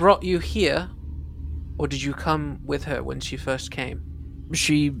 She brought you here, or did you come with her when she first came?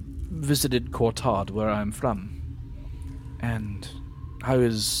 She visited Courtauld, where I'm from, and I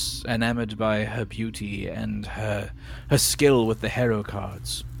was enamored by her beauty and her skill with the hero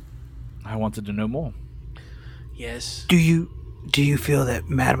cards. I wanted to know more. Yes. Do you feel that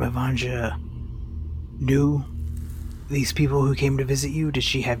Madame Avanja knew these people who came to visit you? Did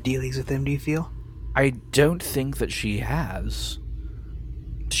she have dealings with them, do you feel? I don't think that she has.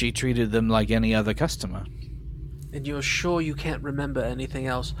 She treated them like any other customer. And you're sure you can't remember anything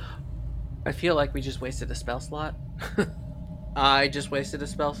else? I feel like we just wasted a spell slot. I just wasted a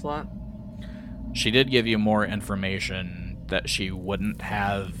spell slot. She did give you more information that she wouldn't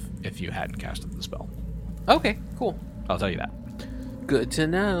have if you hadn't casted the spell. Okay, cool. I'll tell you that. Good to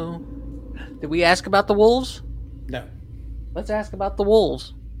know. Did we ask about the wolves? No. Let's ask about the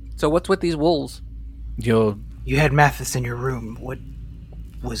wolves. So what's with these wolves? You had Mathis in your room. What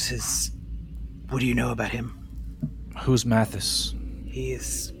do you know about him? Who's Mathis? He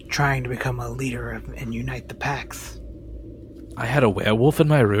is trying to become a leader and unite the packs. I had a werewolf in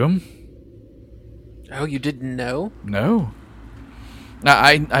my room? Oh, you didn't know? No.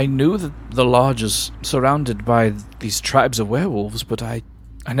 I knew that the lodge is surrounded by these tribes of werewolves, but I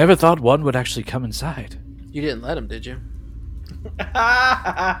never thought one would actually come inside. You didn't let him, did you?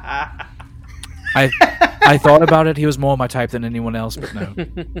 I thought about it. He was more my type than anyone else, but no.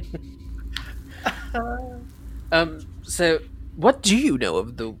 So what do you know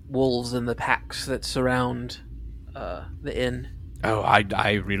of the wolves and the packs that surround the inn? Oh,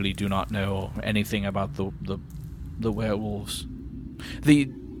 I really do not know anything about the werewolves.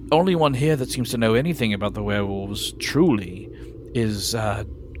 The only one here that seems to know anything about the werewolves truly is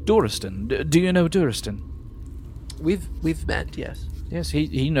Duristan. Do you know Duristan? We've met, yes. Yes,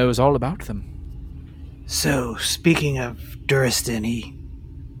 he knows all about them. So, speaking of Duristan, he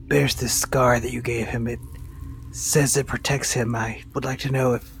bears this scar that you gave him. It says it protects him. I would like to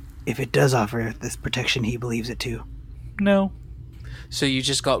know if it does offer this protection he believes it to. No. So you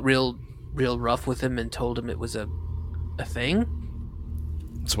just got real rough with him and told him it was a thing?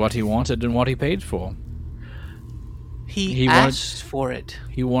 It's what he wanted and what he paid for. He asked for it.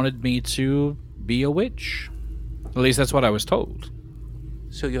 He wanted me to be a witch. At least that's what I was told.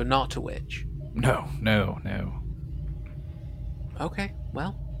 So you're not a witch? No. Okay,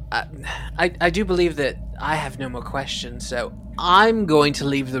 well, I do believe that I have no more questions, so I'm going to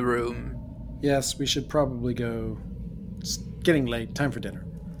leave the room. Yes, we should probably go. It's getting late. Time for dinner.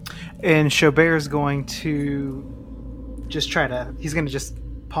 And Chaubert's going to just he's going to just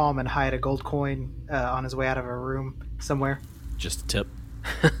palm and hide a gold coin on his way out of a room somewhere. Just a tip.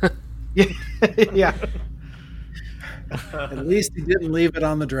 Yeah. At least he didn't leave it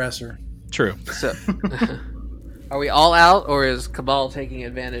on the dresser. True. So, are we all out, or is Cabal taking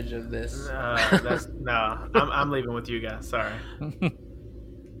advantage of this? No. I'm leaving with you guys. Sorry.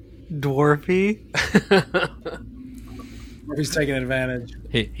 Dwarfy? Or he's taking advantage.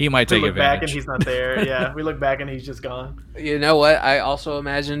 He might We take look back and advantage. he's not there. Yeah, we look back and he's just gone. You know what? I also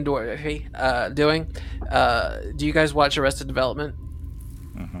imagine Dorothy doing. Do you guys watch Arrested Development?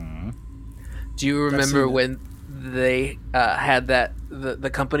 Mm-hmm. Do you remember when they had the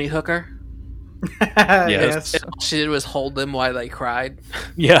company hooker? Yes. And all she did was hold them while they cried.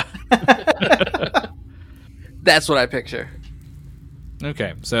 Yeah. That's what I picture.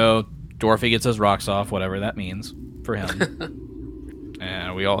 Okay, so Dwarfy gets his rocks off, whatever that means for him. And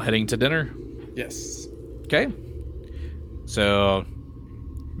are we all heading to dinner? Yes. Okay. So,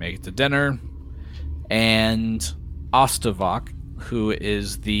 make it to dinner. And Ostavok, who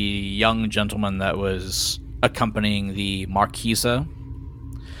is the young gentleman that was accompanying the Marquisa,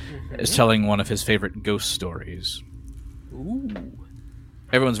 is telling one of his favorite ghost stories. Ooh.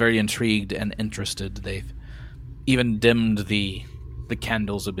 Everyone's very intrigued and interested. They've even dimmed the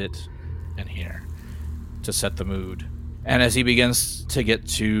candles a bit in here to set the mood. And as he begins to get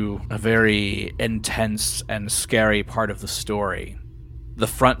to a very intense and scary part of the story, the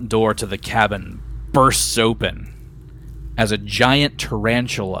front door to the cabin bursts open as a giant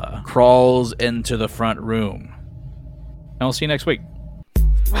tarantula crawls into the front room. And we'll see you next week.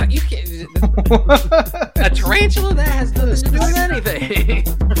 Well, you can't. A tarantula that has nothing to do with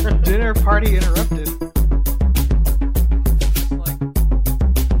anything. Dinner party interrupted.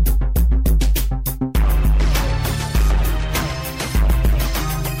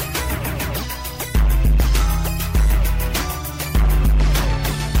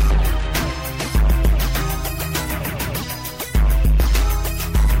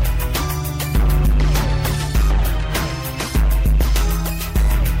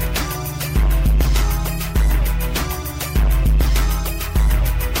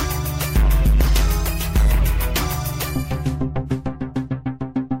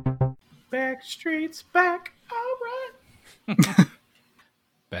 Backstreet's back. All right.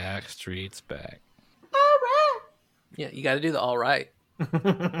 Backstreet's back. Yeah, you got to do the all right.